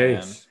go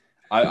Chase.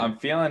 I'm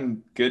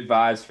feeling good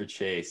vibes for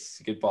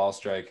Chase. Good ball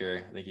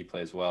striker. I think he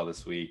plays well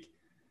this week.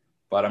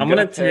 But I'm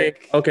gonna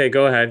take. Okay,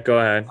 go ahead.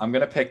 I'm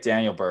gonna pick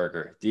Daniel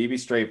Berger. DB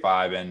straight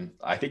vibing.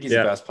 I think he's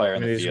the best player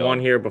in the field. He's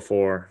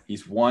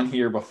won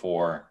here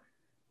before.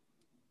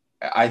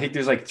 I think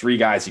there's 3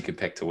 guys you could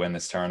pick to win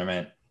this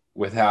tournament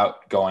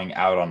without going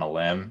out on a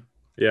limb.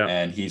 Yeah,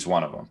 and he's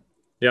one of them.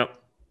 Yep.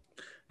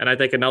 And I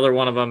think another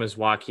one of them is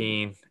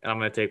Joaquin. And I'm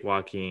gonna take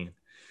Joaquin.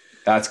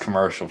 That's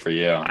commercial for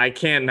you. I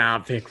can't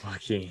not pick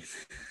Joaquin.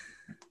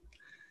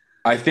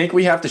 I think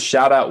we have to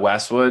shout out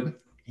Westwood.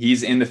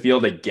 He's in the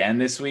field again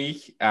this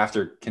week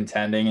after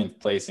contending and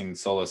placing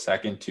solo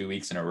second 2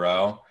 weeks in a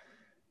row.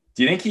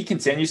 Do you think he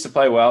continues to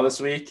play well this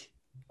week?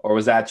 Or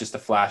was that just a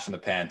flash in the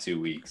pan 2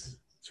 weeks?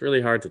 It's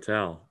really hard to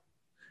tell.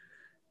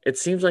 It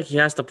seems like he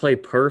has to play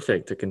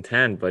perfect to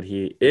contend, but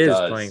he is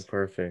playing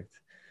perfect.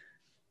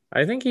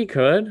 I think he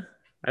could.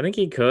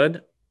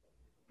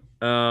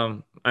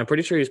 I'm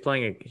pretty sure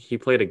he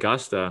played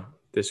Augusta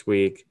this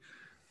week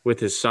with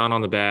his son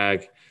on the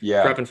bag,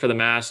 prepping for the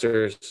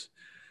Masters.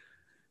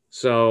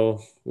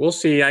 So we'll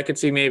see. I could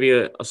see maybe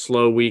a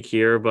slow week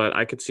here, but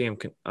I could see him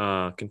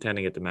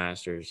contending at the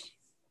Masters.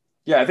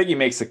 Yeah, I think he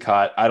makes the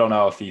cut. I don't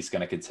know if he's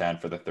going to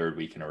contend for the 3rd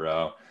week in a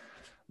row.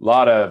 A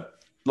lot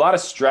of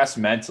stress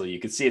mentally. You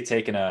could see it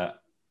taking a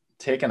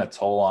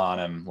toll on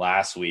him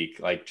last week,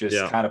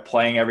 kind of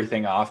playing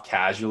everything off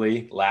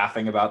casually,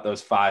 laughing about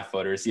those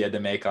 5-footers he had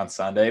to make on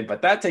Sunday.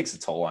 But that takes a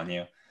toll on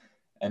you,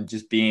 and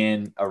just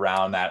being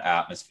around that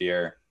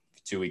atmosphere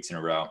for 2 weeks in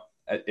a row,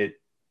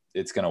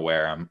 it's going to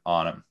wear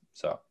on him.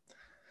 So,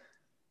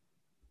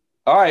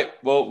 all right,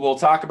 we'll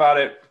talk about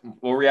it.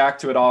 We'll react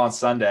to it all on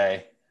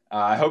Sunday.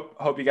 I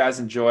hope you guys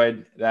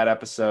enjoyed that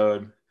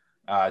episode.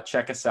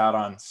 Check us out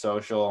on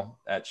social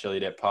at Chili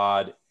Dip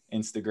Pod,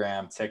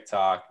 Instagram,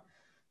 TikTok.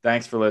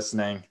 Thanks for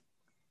listening.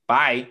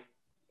 Bye.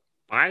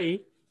 Bye.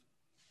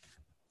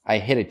 I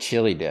hit a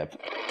chili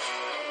dip.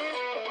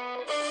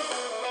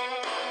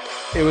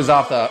 It was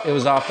off the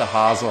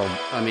hosel.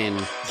 I mean,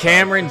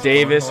 Cameron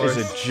Davis is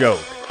a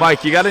joke.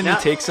 Mike, you got any Now-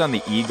 takes on the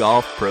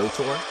eGolf Pro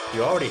Tour?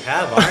 You already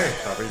have iron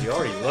covers. You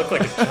already look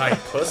like a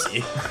giant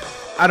pussy.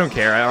 I don't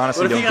care. I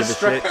honestly What if don't he give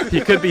got a shit.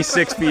 He could be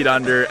 6 feet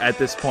under at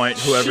this point,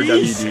 whoever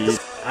WD.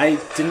 I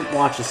didn't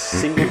watch a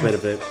single bit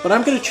of it, but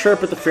I'm going to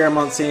chirp at the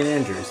Fairmont St.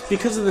 Andrews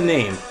because of the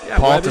name. Yeah,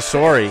 Paul why this-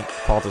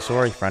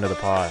 Tesori, friend of the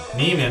pod.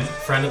 Neiman,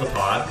 friend of the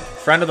pod.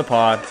 Friend of the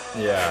pod.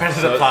 Yeah. Friend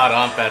of the pod,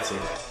 Aunt Betsy.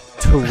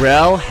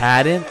 Terrell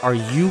Haddon? Are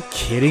you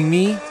kidding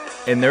me?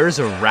 And there's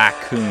a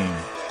raccoon,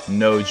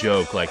 no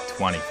joke, like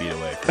 20 feet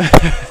away from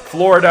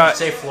Florida.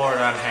 Say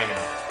Florida, I'm hanging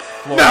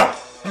up.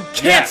 No! You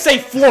can't say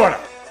Florida!